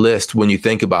on the list when you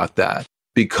think about that,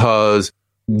 because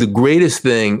the greatest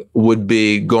thing would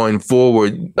be going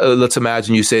forward. Let's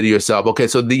imagine you say to yourself, okay,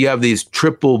 so you have these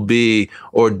BBB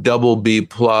or BB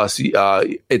plus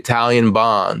Italian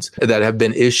bonds that have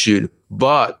been issued,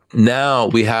 but now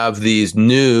we have these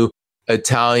new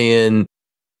Italian,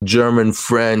 German,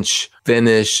 French,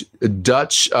 Finnish,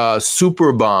 Dutch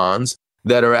super bonds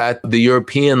that are at the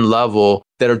European level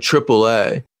that are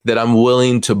AAA that I'm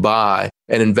willing to buy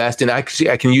and invest in.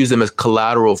 Actually, I can use them as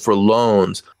collateral for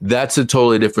loans. That's a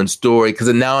totally different story, because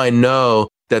now I know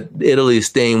that Italy is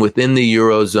staying within the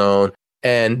Eurozone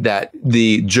and that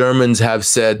the Germans have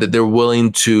said that they're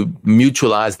willing to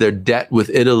mutualize their debt with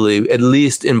Italy, at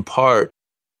least in part.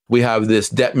 We have this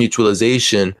debt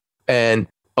mutualization. And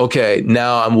okay,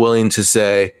 now I'm willing to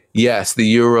say, yes, the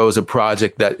euro is a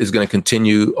project that is going to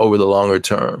continue over the longer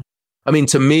term. I mean,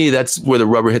 to me, that's where the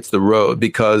rubber hits the road,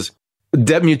 because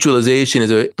debt mutualization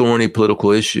is a thorny political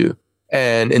issue.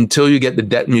 And until you get the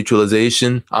debt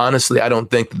mutualization, honestly, I don't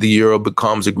think that the euro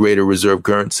becomes a greater reserve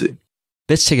currency.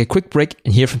 Let's take a quick break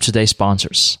and hear from today's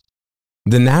sponsors.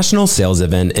 The national sales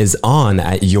event is on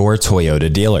at your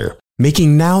Toyota dealer,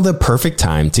 making now the perfect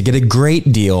time to get a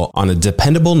great deal on a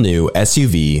dependable new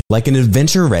SUV like an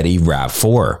adventure-ready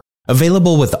RAV4.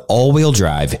 Available with all-wheel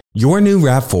drive, your new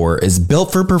RAV4 is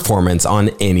built for performance on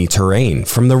any terrain,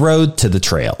 from the road to the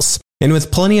trails. And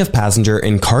with plenty of passenger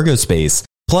and cargo space,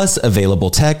 plus available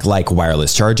tech like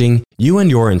wireless charging, you and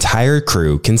your entire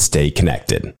crew can stay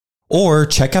connected. Or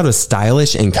check out a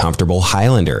stylish and comfortable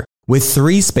Highlander with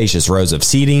 3 spacious rows of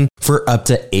seating for up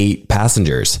to 8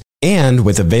 passengers. And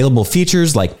with available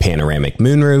features like panoramic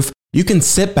moonroof, you can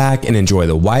sit back and enjoy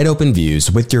the wide open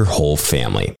views with your whole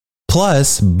family.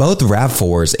 Plus, both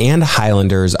RAV4s and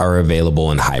Highlanders are available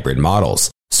in hybrid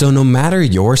models, so no matter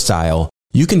your style,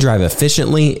 you can drive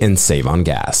efficiently and save on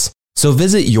gas. So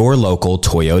visit your local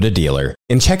Toyota dealer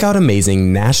and check out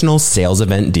amazing national sales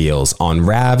event deals on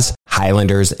RAVs,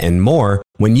 Highlanders, and more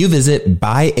when you visit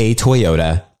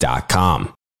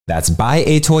buyatoyota.com. That's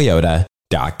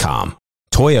buyatoyota.com.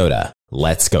 Toyota,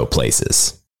 let's go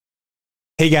places.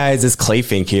 Hey guys, it's Clay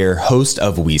Fink here, host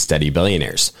of We Study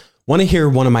Billionaires. Want to hear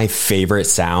one of my favorite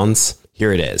sounds?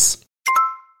 Here it is.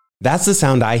 That's the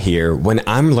sound I hear when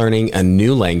I'm learning a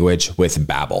new language with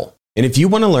Babbel. And if you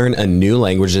want to learn a new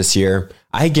language this year,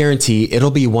 I guarantee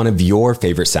it'll be one of your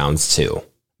favorite sounds too.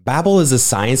 Babbel is a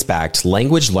science-backed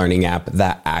language learning app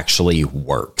that actually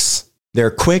works. Their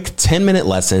quick 10-minute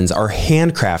lessons are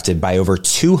handcrafted by over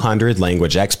 200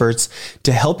 language experts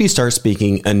to help you start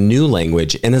speaking a new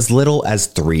language in as little as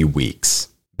 3 weeks.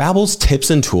 Babbel's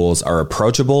tips and tools are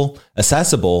approachable,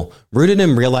 accessible, rooted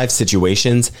in real-life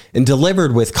situations, and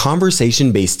delivered with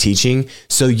conversation-based teaching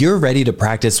so you're ready to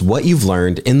practice what you've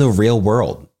learned in the real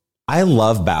world. I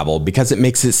love Babbel because it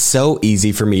makes it so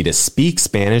easy for me to speak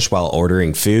Spanish while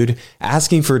ordering food,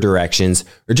 asking for directions,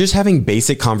 or just having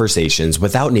basic conversations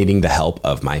without needing the help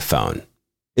of my phone.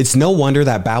 It's no wonder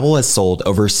that Babbel has sold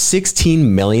over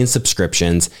 16 million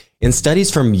subscriptions, and studies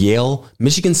from Yale,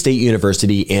 Michigan State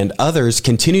University, and others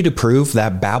continue to prove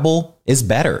that Babbel is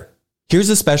better. Here's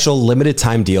a special limited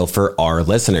time deal for our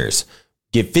listeners.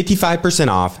 Get 55%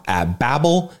 off at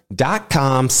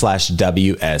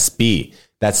babbel.com/WSB.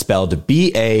 That's spelled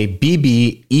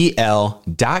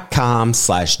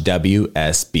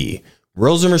BABBEL.com/WSB.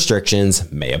 Rules and restrictions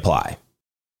may apply.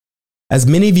 As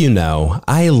many of you know,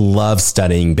 I love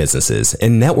studying businesses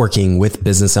and networking with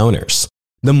business owners.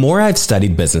 The more I've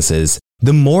studied businesses,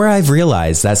 the more I've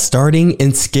realized that starting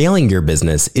and scaling your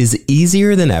business is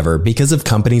easier than ever because of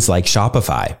companies like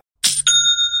Shopify.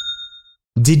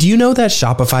 Did you know that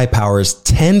Shopify powers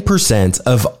 10%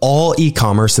 of all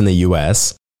e-commerce in the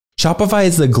US? Shopify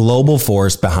is the global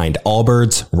force behind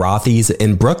Allbirds, Rothy's,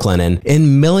 and Brooklinen,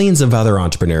 and millions of other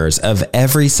entrepreneurs of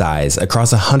every size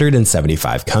across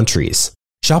 175 countries.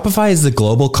 Shopify is the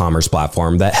global commerce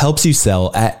platform that helps you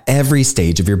sell at every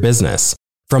stage of your business,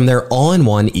 from their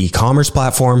all-in-one e-commerce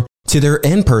platform to their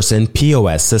in-person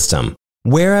POS system.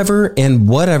 Wherever and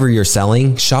whatever you're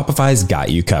selling, Shopify's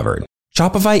got you covered.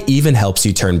 Shopify even helps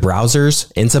you turn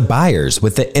browsers into buyers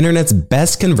with the internet's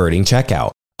best converting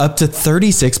checkout, up to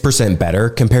 36% better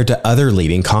compared to other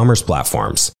leading commerce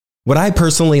platforms. What I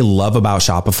personally love about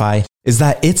Shopify is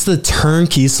that it's the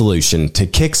turnkey solution to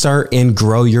kickstart and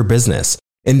grow your business,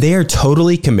 and they are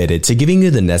totally committed to giving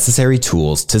you the necessary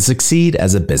tools to succeed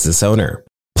as a business owner.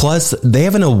 Plus, they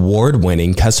have an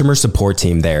award-winning customer support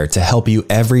team there to help you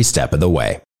every step of the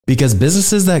way. Because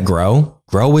businesses that grow,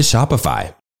 grow with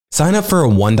Shopify. Sign up for a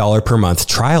 $1 per month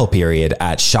trial period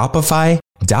at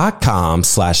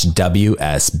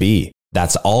shopify.com/WSB.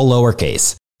 That's all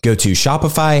lowercase. Go to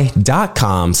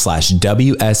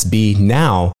shopify.com/WSB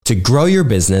now to grow your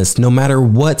business no matter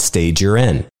what stage you're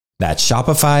in. That's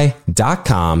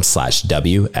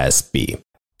shopify.com/WSB.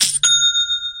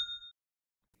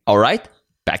 All right,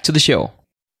 back to the show.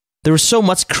 There was so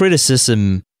much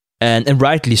criticism, and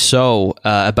rightly so,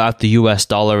 about the US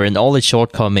dollar and all its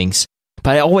shortcomings.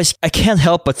 But I can't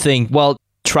help but think, well,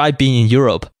 try being in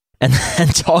Europe and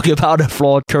talk about a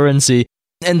flawed currency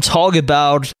and talk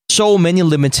about so many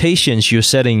limitations you're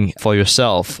setting for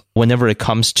yourself whenever it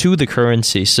comes to the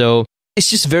currency. So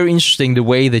it's just very interesting the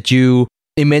way that you,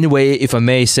 in many ways, if I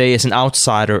may say, as an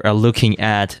outsider, are looking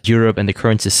at Europe and the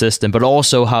currency system, but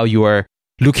also how you are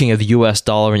looking at the US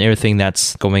dollar and everything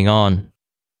that's going on.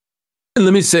 And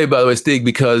let me say, by the way, Stig,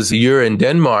 because you're in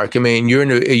Denmark, I mean, you're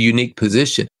in a unique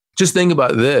position. Just think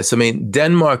about this. I mean,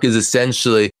 Denmark is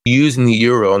essentially using the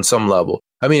euro on some level.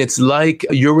 I mean, it's like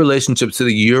your relationship to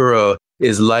the euro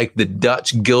is like the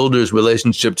Dutch guilder's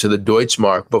relationship to the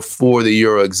Deutschmark before the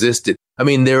euro existed. I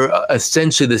mean, they're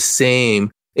essentially the same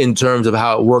in terms of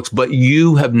how it works, but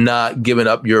you have not given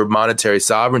up your monetary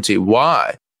sovereignty.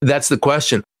 Why? That's the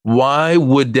question. Why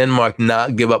would Denmark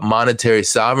not give up monetary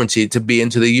sovereignty to be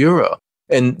into the euro?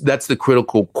 And that's the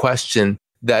critical question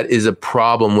that is a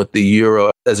problem with the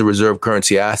euro as a reserve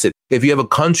currency asset. If you have a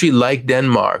country like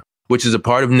Denmark, which is a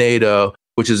part of NATO,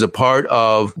 which is a part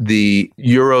of the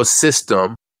euro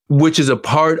system, which is a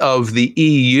part of the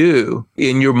EU,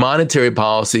 and your monetary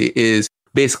policy is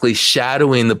basically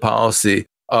shadowing the policy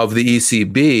of the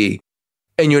ECB,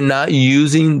 and you're not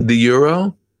using the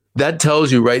euro, that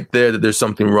tells you right there that there's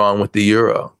something wrong with the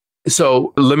euro.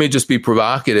 So let me just be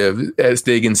provocative, as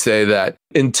they can say that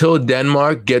until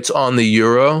Denmark gets on the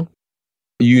euro,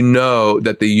 you know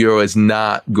that the euro is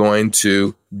not going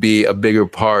to be a bigger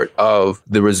part of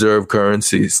the reserve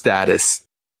currency status.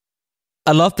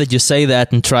 I love that you say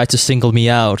that and try to single me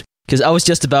out, because I was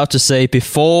just about to say,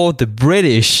 before the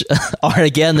British are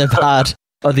again a part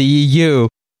of the EU,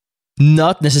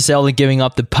 not necessarily giving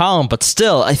up the pound, but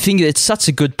still, I think it's such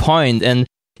a good point. And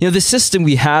you know, the system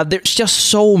we have, there's just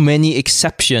so many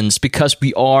exceptions because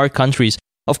we are countries.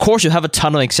 Of course, you have a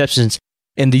ton of exceptions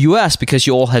in the US because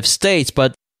you all have states,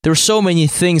 but there are so many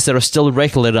things that are still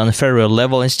regulated on a federal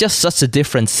level. And it's just such a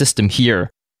different system here.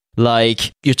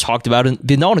 Like you talked about in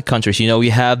the Nordic countries, you know,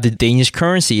 you have the Danish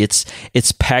currency. It's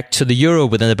pegged to the euro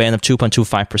within a band of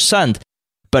 2.25%,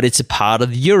 but it's a part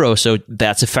of the euro. So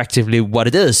that's effectively what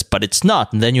it is, but it's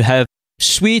not. And then you have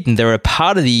Sweden, they're a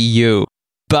part of the EU,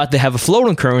 but they have a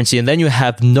floating currency. And then you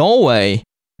have Norway,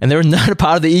 and they're not a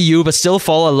part of the EU, but still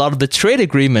follow a lot of the trade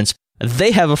agreements.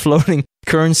 They have a floating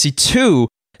currency too.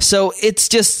 So it's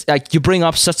just like you bring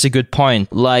up such a good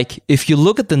point. Like if you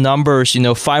look at the numbers,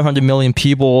 500 million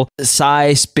people,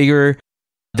 size bigger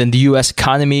than the US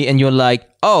economy, and you're like,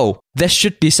 oh, there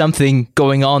should be something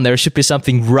going on. There should be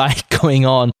something right going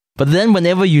on. But then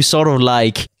whenever you sort of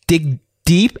like dig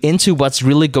deep into what's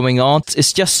really going on,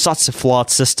 it's just such a flawed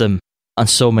system on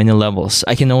so many levels.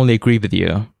 I can only agree with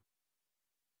you.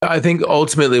 I think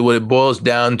ultimately what it boils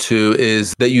down to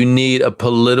is that you need a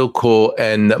political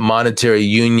and monetary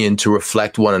union to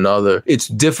reflect one another. It's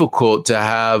difficult to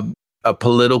have a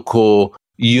political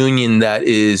union that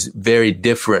is very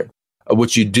different,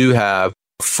 which you do have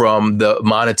from the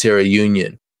monetary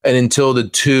union. And until the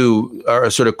two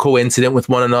are sort of coincident with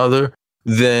one another,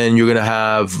 then you're going to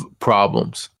have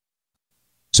problems.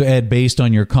 So Ed, based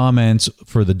on your comments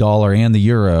for the dollar and the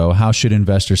euro, how should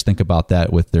investors think about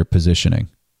that with their positioning?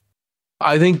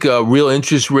 I think real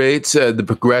interest rates, the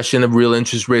progression of real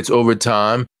interest rates over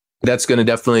time, that's going to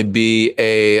definitely be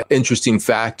a interesting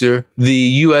factor. The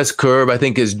U.S. curve, I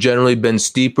think, has generally been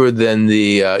steeper than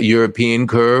the European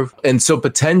curve. And so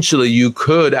potentially you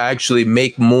could actually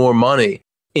make more money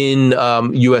in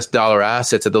U.S. dollar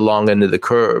assets at the long end of the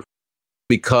curve,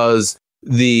 because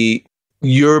the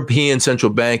European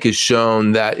central bank has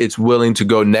shown that it's willing to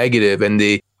go negative, and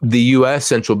the U.S.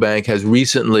 central bank has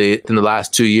recently, in the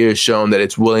last 2 years, shown that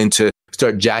it's willing to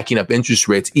start jacking up interest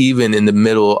rates, even in the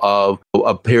middle of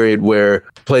a period where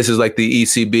places like the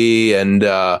ECB and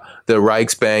the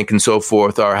Reichsbank and so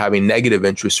forth are having negative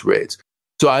interest rates.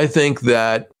 So I think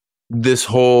that this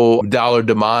whole dollar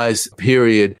demise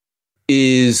period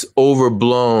is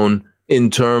overblown in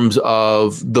terms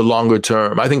of the longer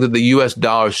term. I think that the U.S.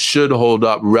 dollar should hold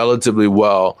up relatively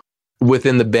well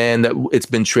within the band that it's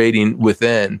been trading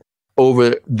within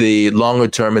over the longer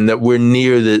term, and that we're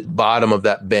near the bottom of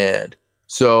that band.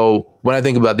 So when I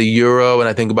think about the euro and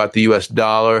I think about the U.S.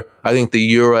 dollar, I think the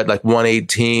euro at like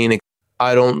 118,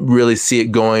 I don't really see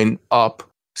it going up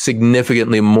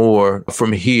significantly more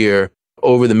from here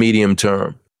over the medium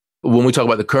term. When we talk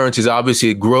about the currencies,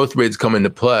 obviously growth rates come into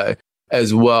play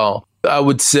as well. I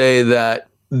would say that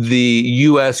the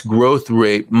U.S. growth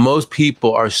rate, most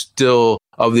people are still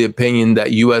of the opinion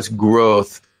that U.S.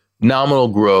 growth, nominal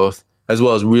growth, as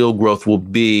well as real growth, will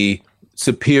be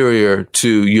superior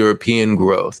to European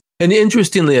growth. And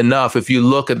interestingly enough, if you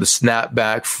look at the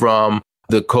snapback from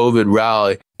the COVID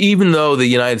rally, even though the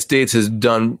United States has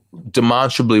done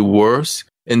demonstrably worse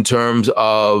in terms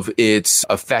of its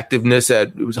effectiveness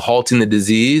at halting the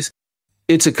disease,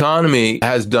 its economy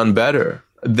has done better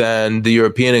than the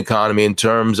European economy in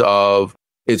terms of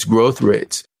its growth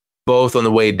rates, both on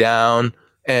the way down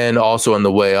and also on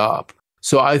the way up.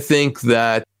 So I think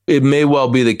that it may well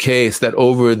be the case that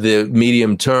over the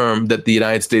medium term that the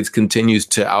United States continues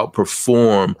to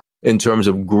outperform in terms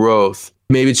of growth.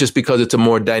 Maybe it's just because it's a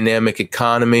more dynamic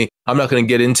economy. I'm not going to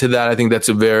get into that. I think that's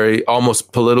a very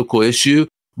almost political issue,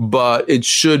 but it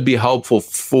should be helpful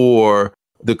for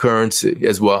the currency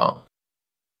as well.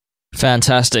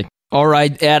 Fantastic. All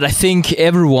right, Ed, I think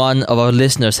every one of our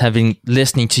listeners have been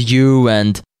listening to you,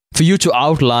 and for you to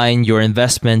outline your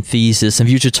investment thesis and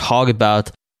for you to talk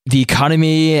about the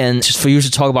economy and just for you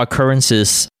to talk about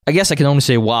currencies, I guess I can only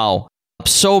say, wow,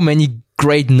 so many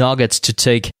great nuggets to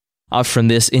take out from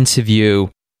this interview.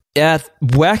 Ed,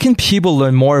 where can people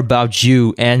learn more about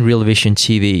you and Real Vision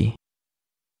TV?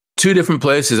 Two different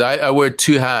places. I wear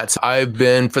two hats. I've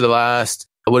been for the last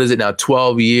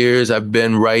 12 years, I've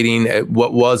been writing at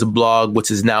what was a blog,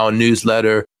 which is now a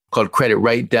newsletter called Credit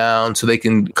Write Down. So they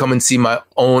can come and see my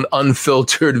own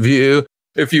unfiltered view,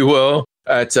 if you will,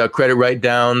 at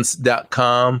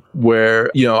creditwritedowns.com,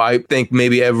 where, I think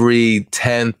maybe every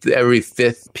 10th, every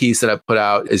 5th piece that I put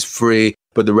out is free,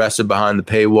 but the rest are behind the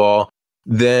paywall.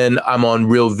 Then I'm on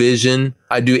Real Vision.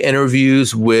 I do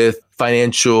interviews with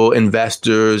financial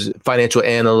investors, financial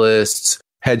analysts,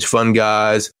 hedge fund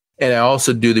guys. And I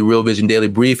also do the Real Vision Daily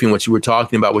Briefing, which you were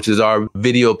talking about, which is our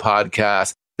video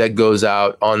podcast that goes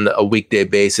out on a weekday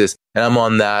basis. And I'm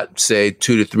on that, say,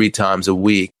 2 to 3 times a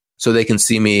week. So they can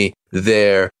see me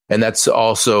there. And that's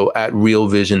also at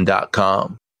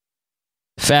realvision.com.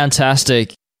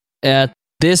 Fantastic.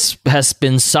 This has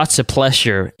been such a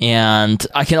pleasure. And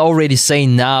I can already say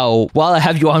now, while I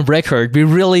have you on record, we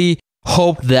really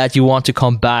hope that you want to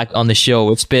come back on the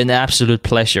show. It's been an absolute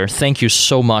pleasure. Thank you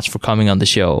so much for coming on the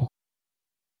show.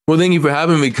 Well, thank you for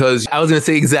having me, because I was going to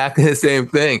say exactly the same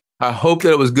thing. I hope that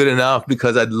it was good enough,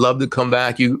 because I'd love to come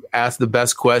back. You asked the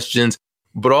best questions.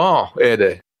 Bra,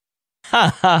 Ede.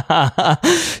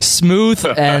 Smooth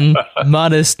and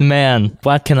modest man.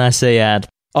 What can I say, Ed?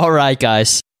 All right,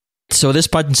 guys. So this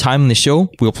point in time in the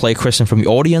show, we'll play a question from the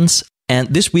audience. And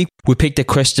this week, we picked a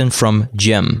question from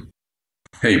Jim.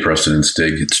 Hey, Preston and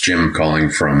Stig. It's Jim calling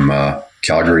from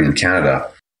Calgary in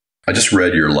Canada. I just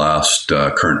read your last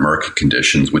current market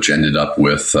conditions, which ended up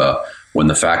with, when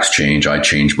the facts change, I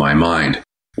change my mind.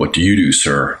 What do you do,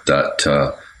 sir?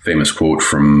 That famous quote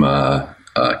from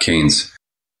Keynes.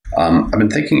 I've been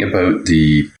thinking about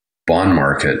the bond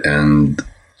market and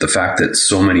the fact that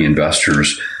so many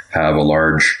investors have a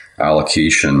large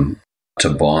allocation to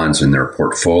bonds in their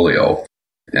portfolio.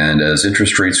 And as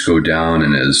interest rates go down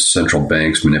and as central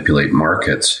banks manipulate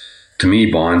markets, to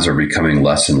me, bonds are becoming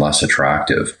less and less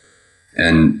attractive.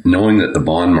 And knowing that the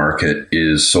bond market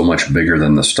is so much bigger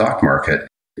than the stock market,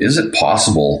 is it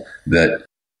possible that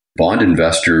bond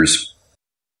investors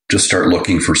just start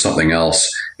looking for something else?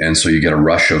 And so you get a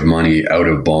rush of money out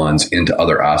of bonds into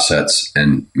other assets,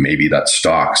 and maybe that's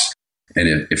stocks.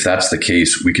 And if that's the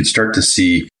case, we could start to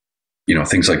see,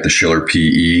 things like the Shiller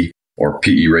PE or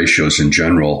PE ratios in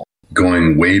general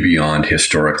going way beyond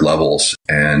historic levels.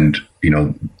 And,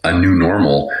 a new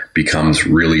normal becomes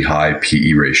really high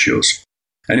PE ratios.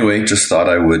 Anyway, just thought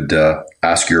I would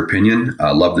ask your opinion.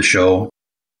 Love the show.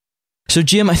 So,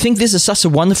 Jim, I think this is such a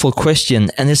wonderful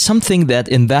question, and it's something that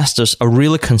investors are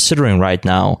really considering right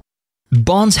now.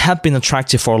 Bonds have been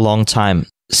attractive for a long time,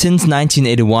 since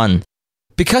 1981.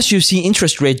 Because you see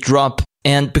interest rate drop,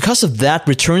 and because of that,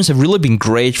 returns have really been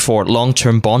great for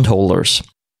long-term bondholders.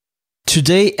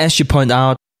 Today, as you point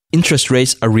out, interest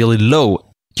rates are really low.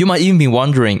 You might even be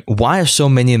wondering, why are so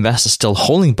many investors still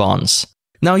holding bonds?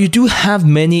 Now, you do have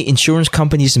many insurance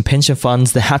companies and pension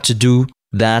funds that have to do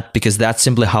that because that's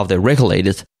simply how they're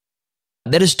regulated.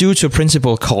 That is due to a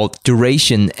principle called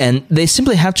duration, and they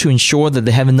simply have to ensure that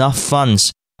they have enough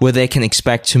funds where they can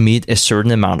expect to meet a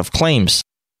certain amount of claims.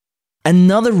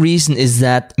 Another reason is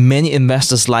that many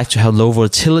investors like to have low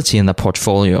volatility in their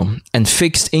portfolio, and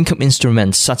fixed income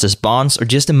instruments such as bonds are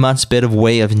just a much better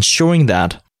way of ensuring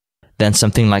that than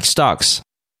something like stocks.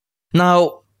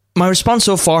 Now, my response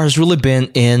so far has really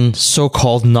been in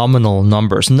so-called nominal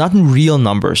numbers, not in real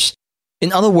numbers.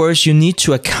 In other words, you need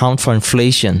to account for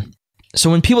inflation. So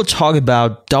when people talk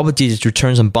about double-digit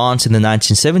returns on bonds in the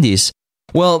 1970s,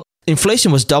 well,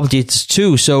 inflation was double digits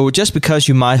too. So just because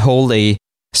you might hold a,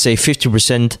 say,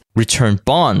 50% return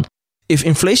bond, if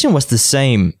inflation was the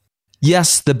same,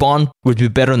 yes, the bond would be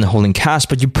better than holding cash,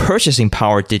 but your purchasing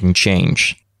power didn't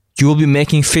change. You will be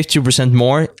making 50%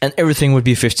 more and everything would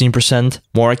be 15%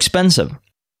 more expensive.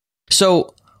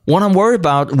 So what I'm worried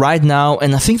about right now,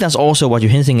 and I think that's also what you're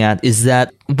hinting at, is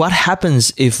that what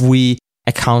happens if we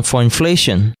account for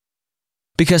inflation?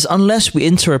 Because unless we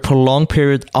enter a prolonged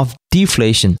period of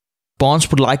deflation,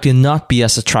 bonds would likely not be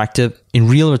as attractive in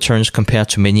real returns compared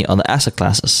to many other asset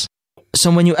classes. So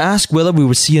when you ask whether we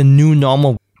would see a new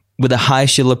normal with a high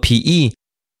Shiller PE,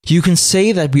 you can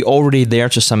say that we're already there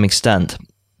to some extent.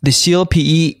 The Shiller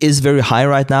PE is very high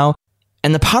right now,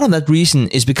 and a part of that reason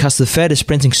is because the Fed is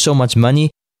printing so much money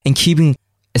and keeping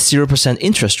a 0%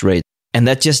 interest rate, and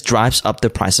that just drives up the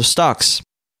price of stocks.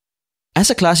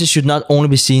 Asset classes should not only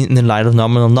be seen in the light of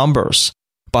nominal numbers,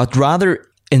 but rather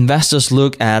investors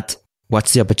look at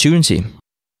what's the opportunity.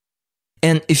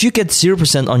 And if you get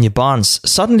 0% on your bonds,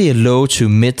 suddenly a low to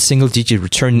mid single-digit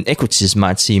return in equities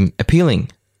might seem appealing.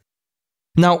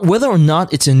 Now, whether or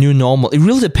not it's a new normal, it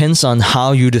really depends on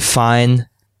how you define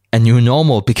a new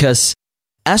normal, because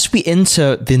as we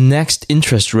enter the next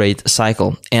interest rate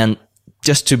cycle, and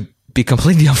just to be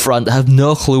completely upfront, I have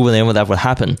no clue whenever that will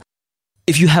happen.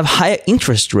 If you have higher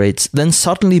interest rates, then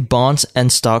suddenly bonds and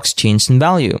stocks change in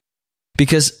value,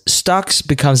 because stocks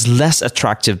becomes less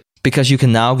attractive because you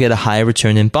can now get a higher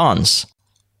return in bonds.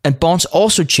 And bonds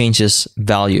also changes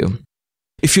value.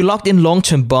 If you locked in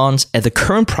long-term bonds at the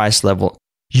current price level,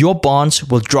 your bonds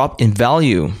will drop in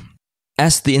value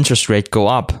as the interest rate go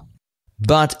up.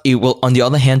 But it will, on the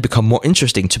other hand, become more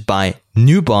interesting to buy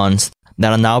new bonds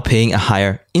that are now paying a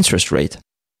higher interest rate.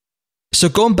 So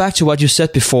going back to what you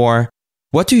said before,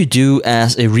 what do you do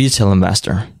as a retail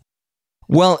investor?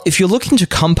 Well, if you're looking to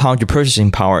compound your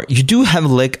purchasing power, you do have a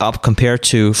leg up compared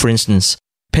to, for instance,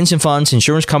 pension funds,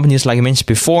 insurance companies, like I mentioned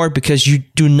before, because you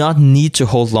do not need to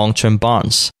hold long-term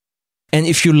bonds. And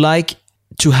if you like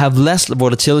to have less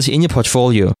volatility in your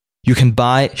portfolio, you can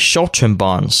buy short-term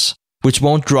bonds, which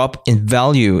won't drop in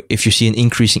value if you see an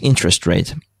increasing interest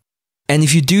rate. And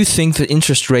if you do think that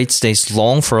interest rate stays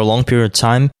long for a long period of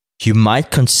time, you might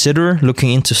consider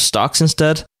looking into stocks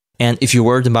instead. And if you're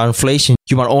worried about inflation,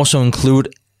 you might also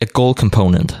include a gold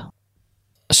component.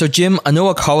 So Jim, I know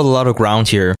I covered a lot of ground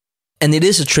here, and it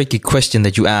is a tricky question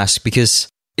that you ask, because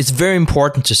it's very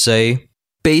important to say,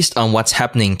 based on what's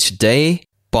happening today,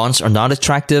 bonds are not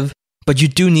attractive, but you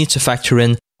do need to factor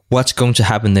in what's going to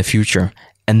happen in the future.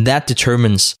 And that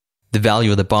determines the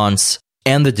value of the bonds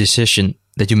and the decision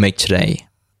that you make today.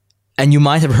 And you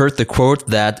might have heard the quote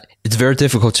that it's very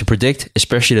difficult to predict,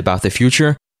 especially about the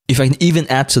future. If I can even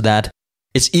add to that,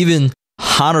 it's even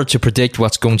harder to predict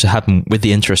what's going to happen with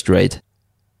the interest rate.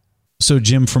 So,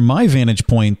 Jim, from my vantage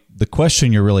point, the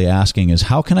question you're really asking is,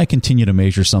 how can I continue to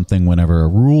measure something whenever a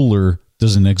ruler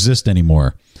doesn't exist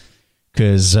anymore?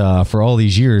 Because for all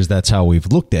these years, that's how we've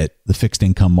looked at the fixed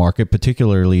income market,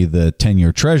 particularly the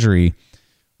 10-year treasury,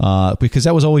 because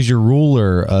that was always your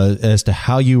ruler as to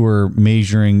how you were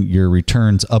measuring your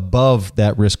returns above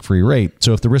that risk-free rate.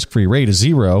 So if the risk-free rate is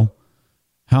 0,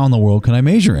 how in the world can I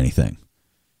measure anything?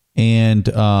 And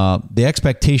the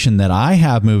expectation that I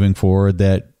have moving forward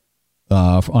that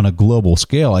on a global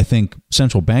scale, I think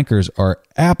central bankers are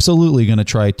absolutely going to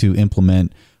try to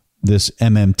implement this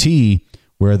MMT,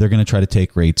 where they're going to try to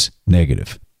take rates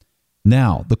negative.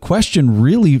 Now, the question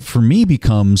really for me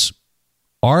becomes,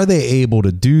 are they able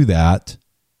to do that,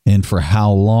 and for how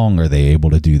long are they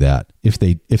able to do that, if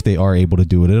they are able to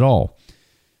do it at all?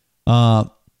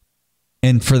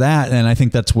 And for that, and I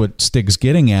think that's what Stig's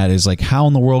getting at, is like, how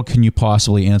in the world can you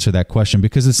possibly answer that question?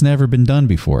 Because it's never been done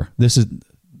before. This is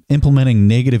implementing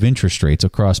negative interest rates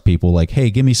across people, like, hey,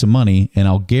 give me some money and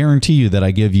I'll guarantee you that I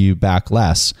give you back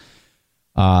less.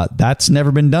 That's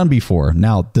never been done before.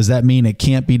 Now, does that mean it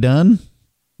can't be done?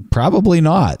 Probably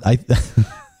not.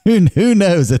 Who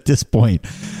knows at this point?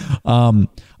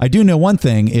 I do know one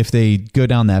thing. If they go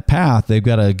down that path, they've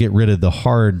got to get rid of the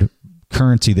hard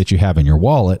currency that you have in your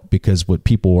wallet, because what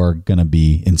people are going to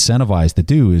be incentivized to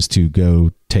do is to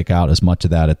go take out as much of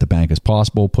that at the bank as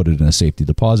possible, put it in a safety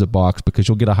deposit box, because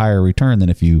you'll get a higher return than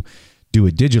if you do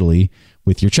it digitally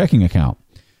with your checking account.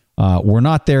 We're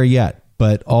not there yet,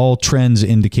 but all trends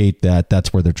indicate that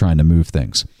that's where they're trying to move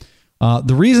things.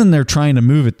 The reason they're trying to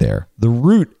move it there, the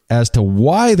root as to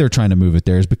why they're trying to move it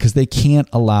there, is because they can't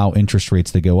allow interest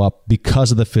rates to go up because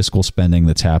of the fiscal spending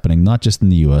that's happening, not just in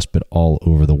the U.S., but all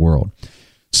over the world.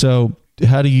 So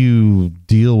how do you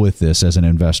deal with this as an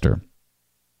investor?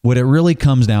 What it really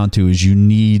comes down to is you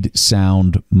need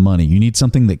sound money. You need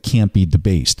something that can't be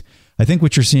debased. I think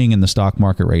what you're seeing in the stock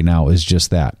market right now is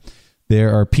just that.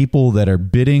 There are people that are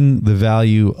bidding the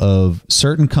value of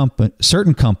certain companies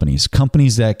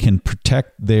that can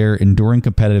protect their enduring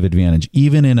competitive advantage,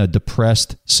 even in a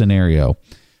depressed scenario.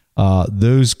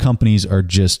 Those companies are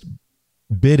just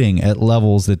bidding at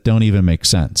levels that don't even make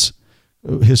sense,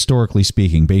 historically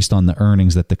speaking, based on the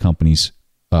earnings that the companies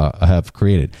have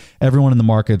created. Everyone in the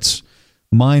markets'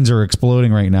 minds are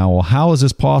exploding right now. Well, how is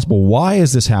this possible? Why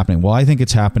is this happening? Well, I think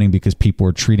it's happening because people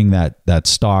are treating that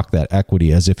stock, that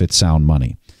equity, as if it's sound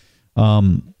money.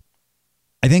 I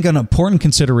think an important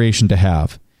consideration to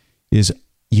have is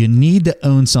you need to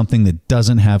own something that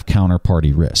doesn't have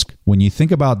counterparty risk. When you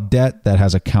think about debt, that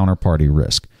has a counterparty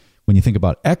risk. When you think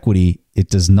about equity, it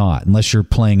does not, unless you're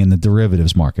playing in the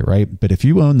derivatives market, right? But if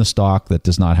you own the stock, that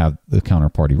does not have the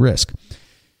counterparty risk.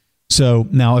 So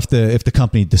now if the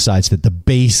company decides to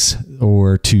debase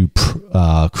or to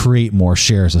create more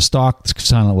shares of stock, it's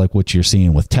kind of like what you're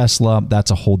seeing with Tesla.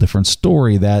 That's a whole different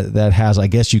story. That has, I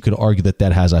guess you could argue that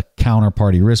has a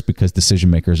counterparty risk because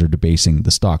decision makers are debasing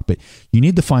the stock. But you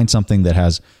need to find something that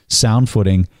has sound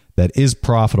footing, that is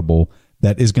profitable,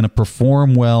 that is going to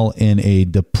perform well in a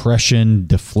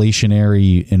deflationary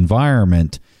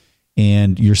environment.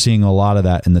 And you're seeing a lot of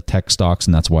that in the tech stocks,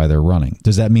 and that's why they're running.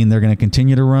 Does that mean they're going to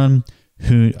continue to run?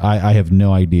 I have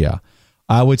no idea.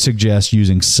 I would suggest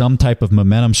using some type of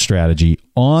momentum strategy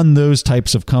on those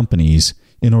types of companies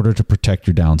in order to protect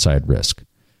your downside risk.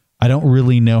 I don't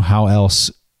really know how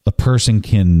else a person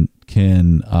can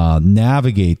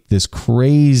navigate this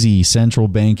crazy central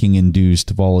banking induced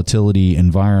volatility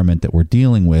environment that we're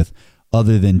dealing with,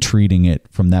 other than treating it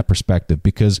from that perspective,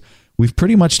 because we've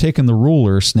pretty much taken the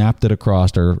ruler, snapped it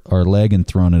across our leg, and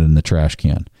thrown it in the trash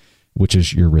can, which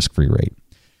is your risk-free rate.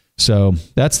 So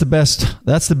that's the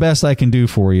best I can do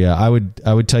for you. I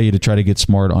would tell you to try to get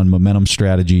smart on momentum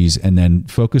strategies, and then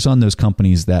focus on those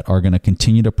companies that are going to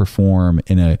continue to perform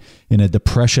in a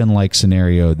depression-like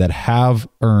scenario, that have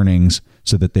earnings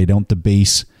so that they don't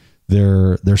debase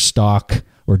their stock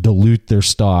or dilute their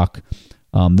stock.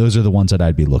 Those are the ones that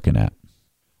I'd be looking at.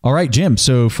 All right, Jim.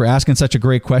 So for asking such a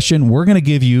great question, we're going to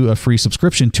give you a free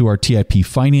subscription to our TIP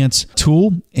Finance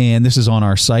tool. And this is on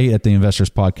our site at the Investors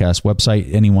Podcast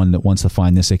website. Anyone that wants to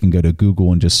find this, they can go to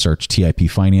Google and just search TIP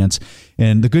Finance.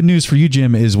 And the good news for you,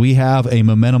 Jim, is we have a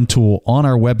momentum tool on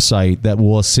our website that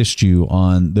will assist you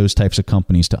on those types of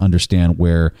companies to understand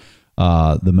where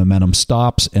the momentum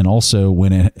stops, and also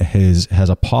when it has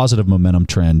a positive momentum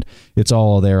trend. It's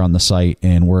all there on the site,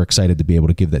 and we're excited to be able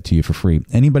to give that to you for free.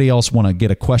 Anybody else want to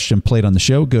get a question played on the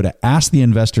show, go to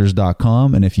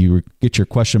asktheinvestors.com, and if you get your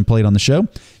question played on the show,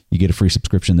 you get a free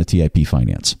subscription to TIP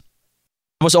Finance.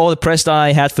 That was all the press that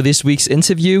I had for this week's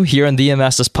interview here on the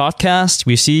Investors Podcast.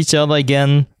 We see each other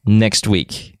again next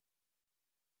week.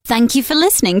 Thank you for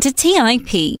listening to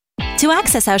TIP. To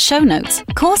access our show notes,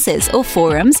 courses, or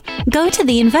forums, go to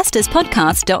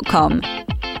theinvestorspodcast.com.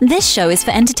 This show is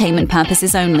for entertainment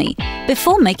purposes only.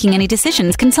 Before making any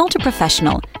decisions, consult a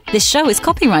professional. This show is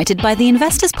copyrighted by the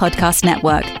Investors Podcast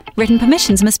Network. Written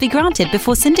permissions must be granted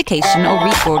before syndication or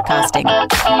rebroadcasting.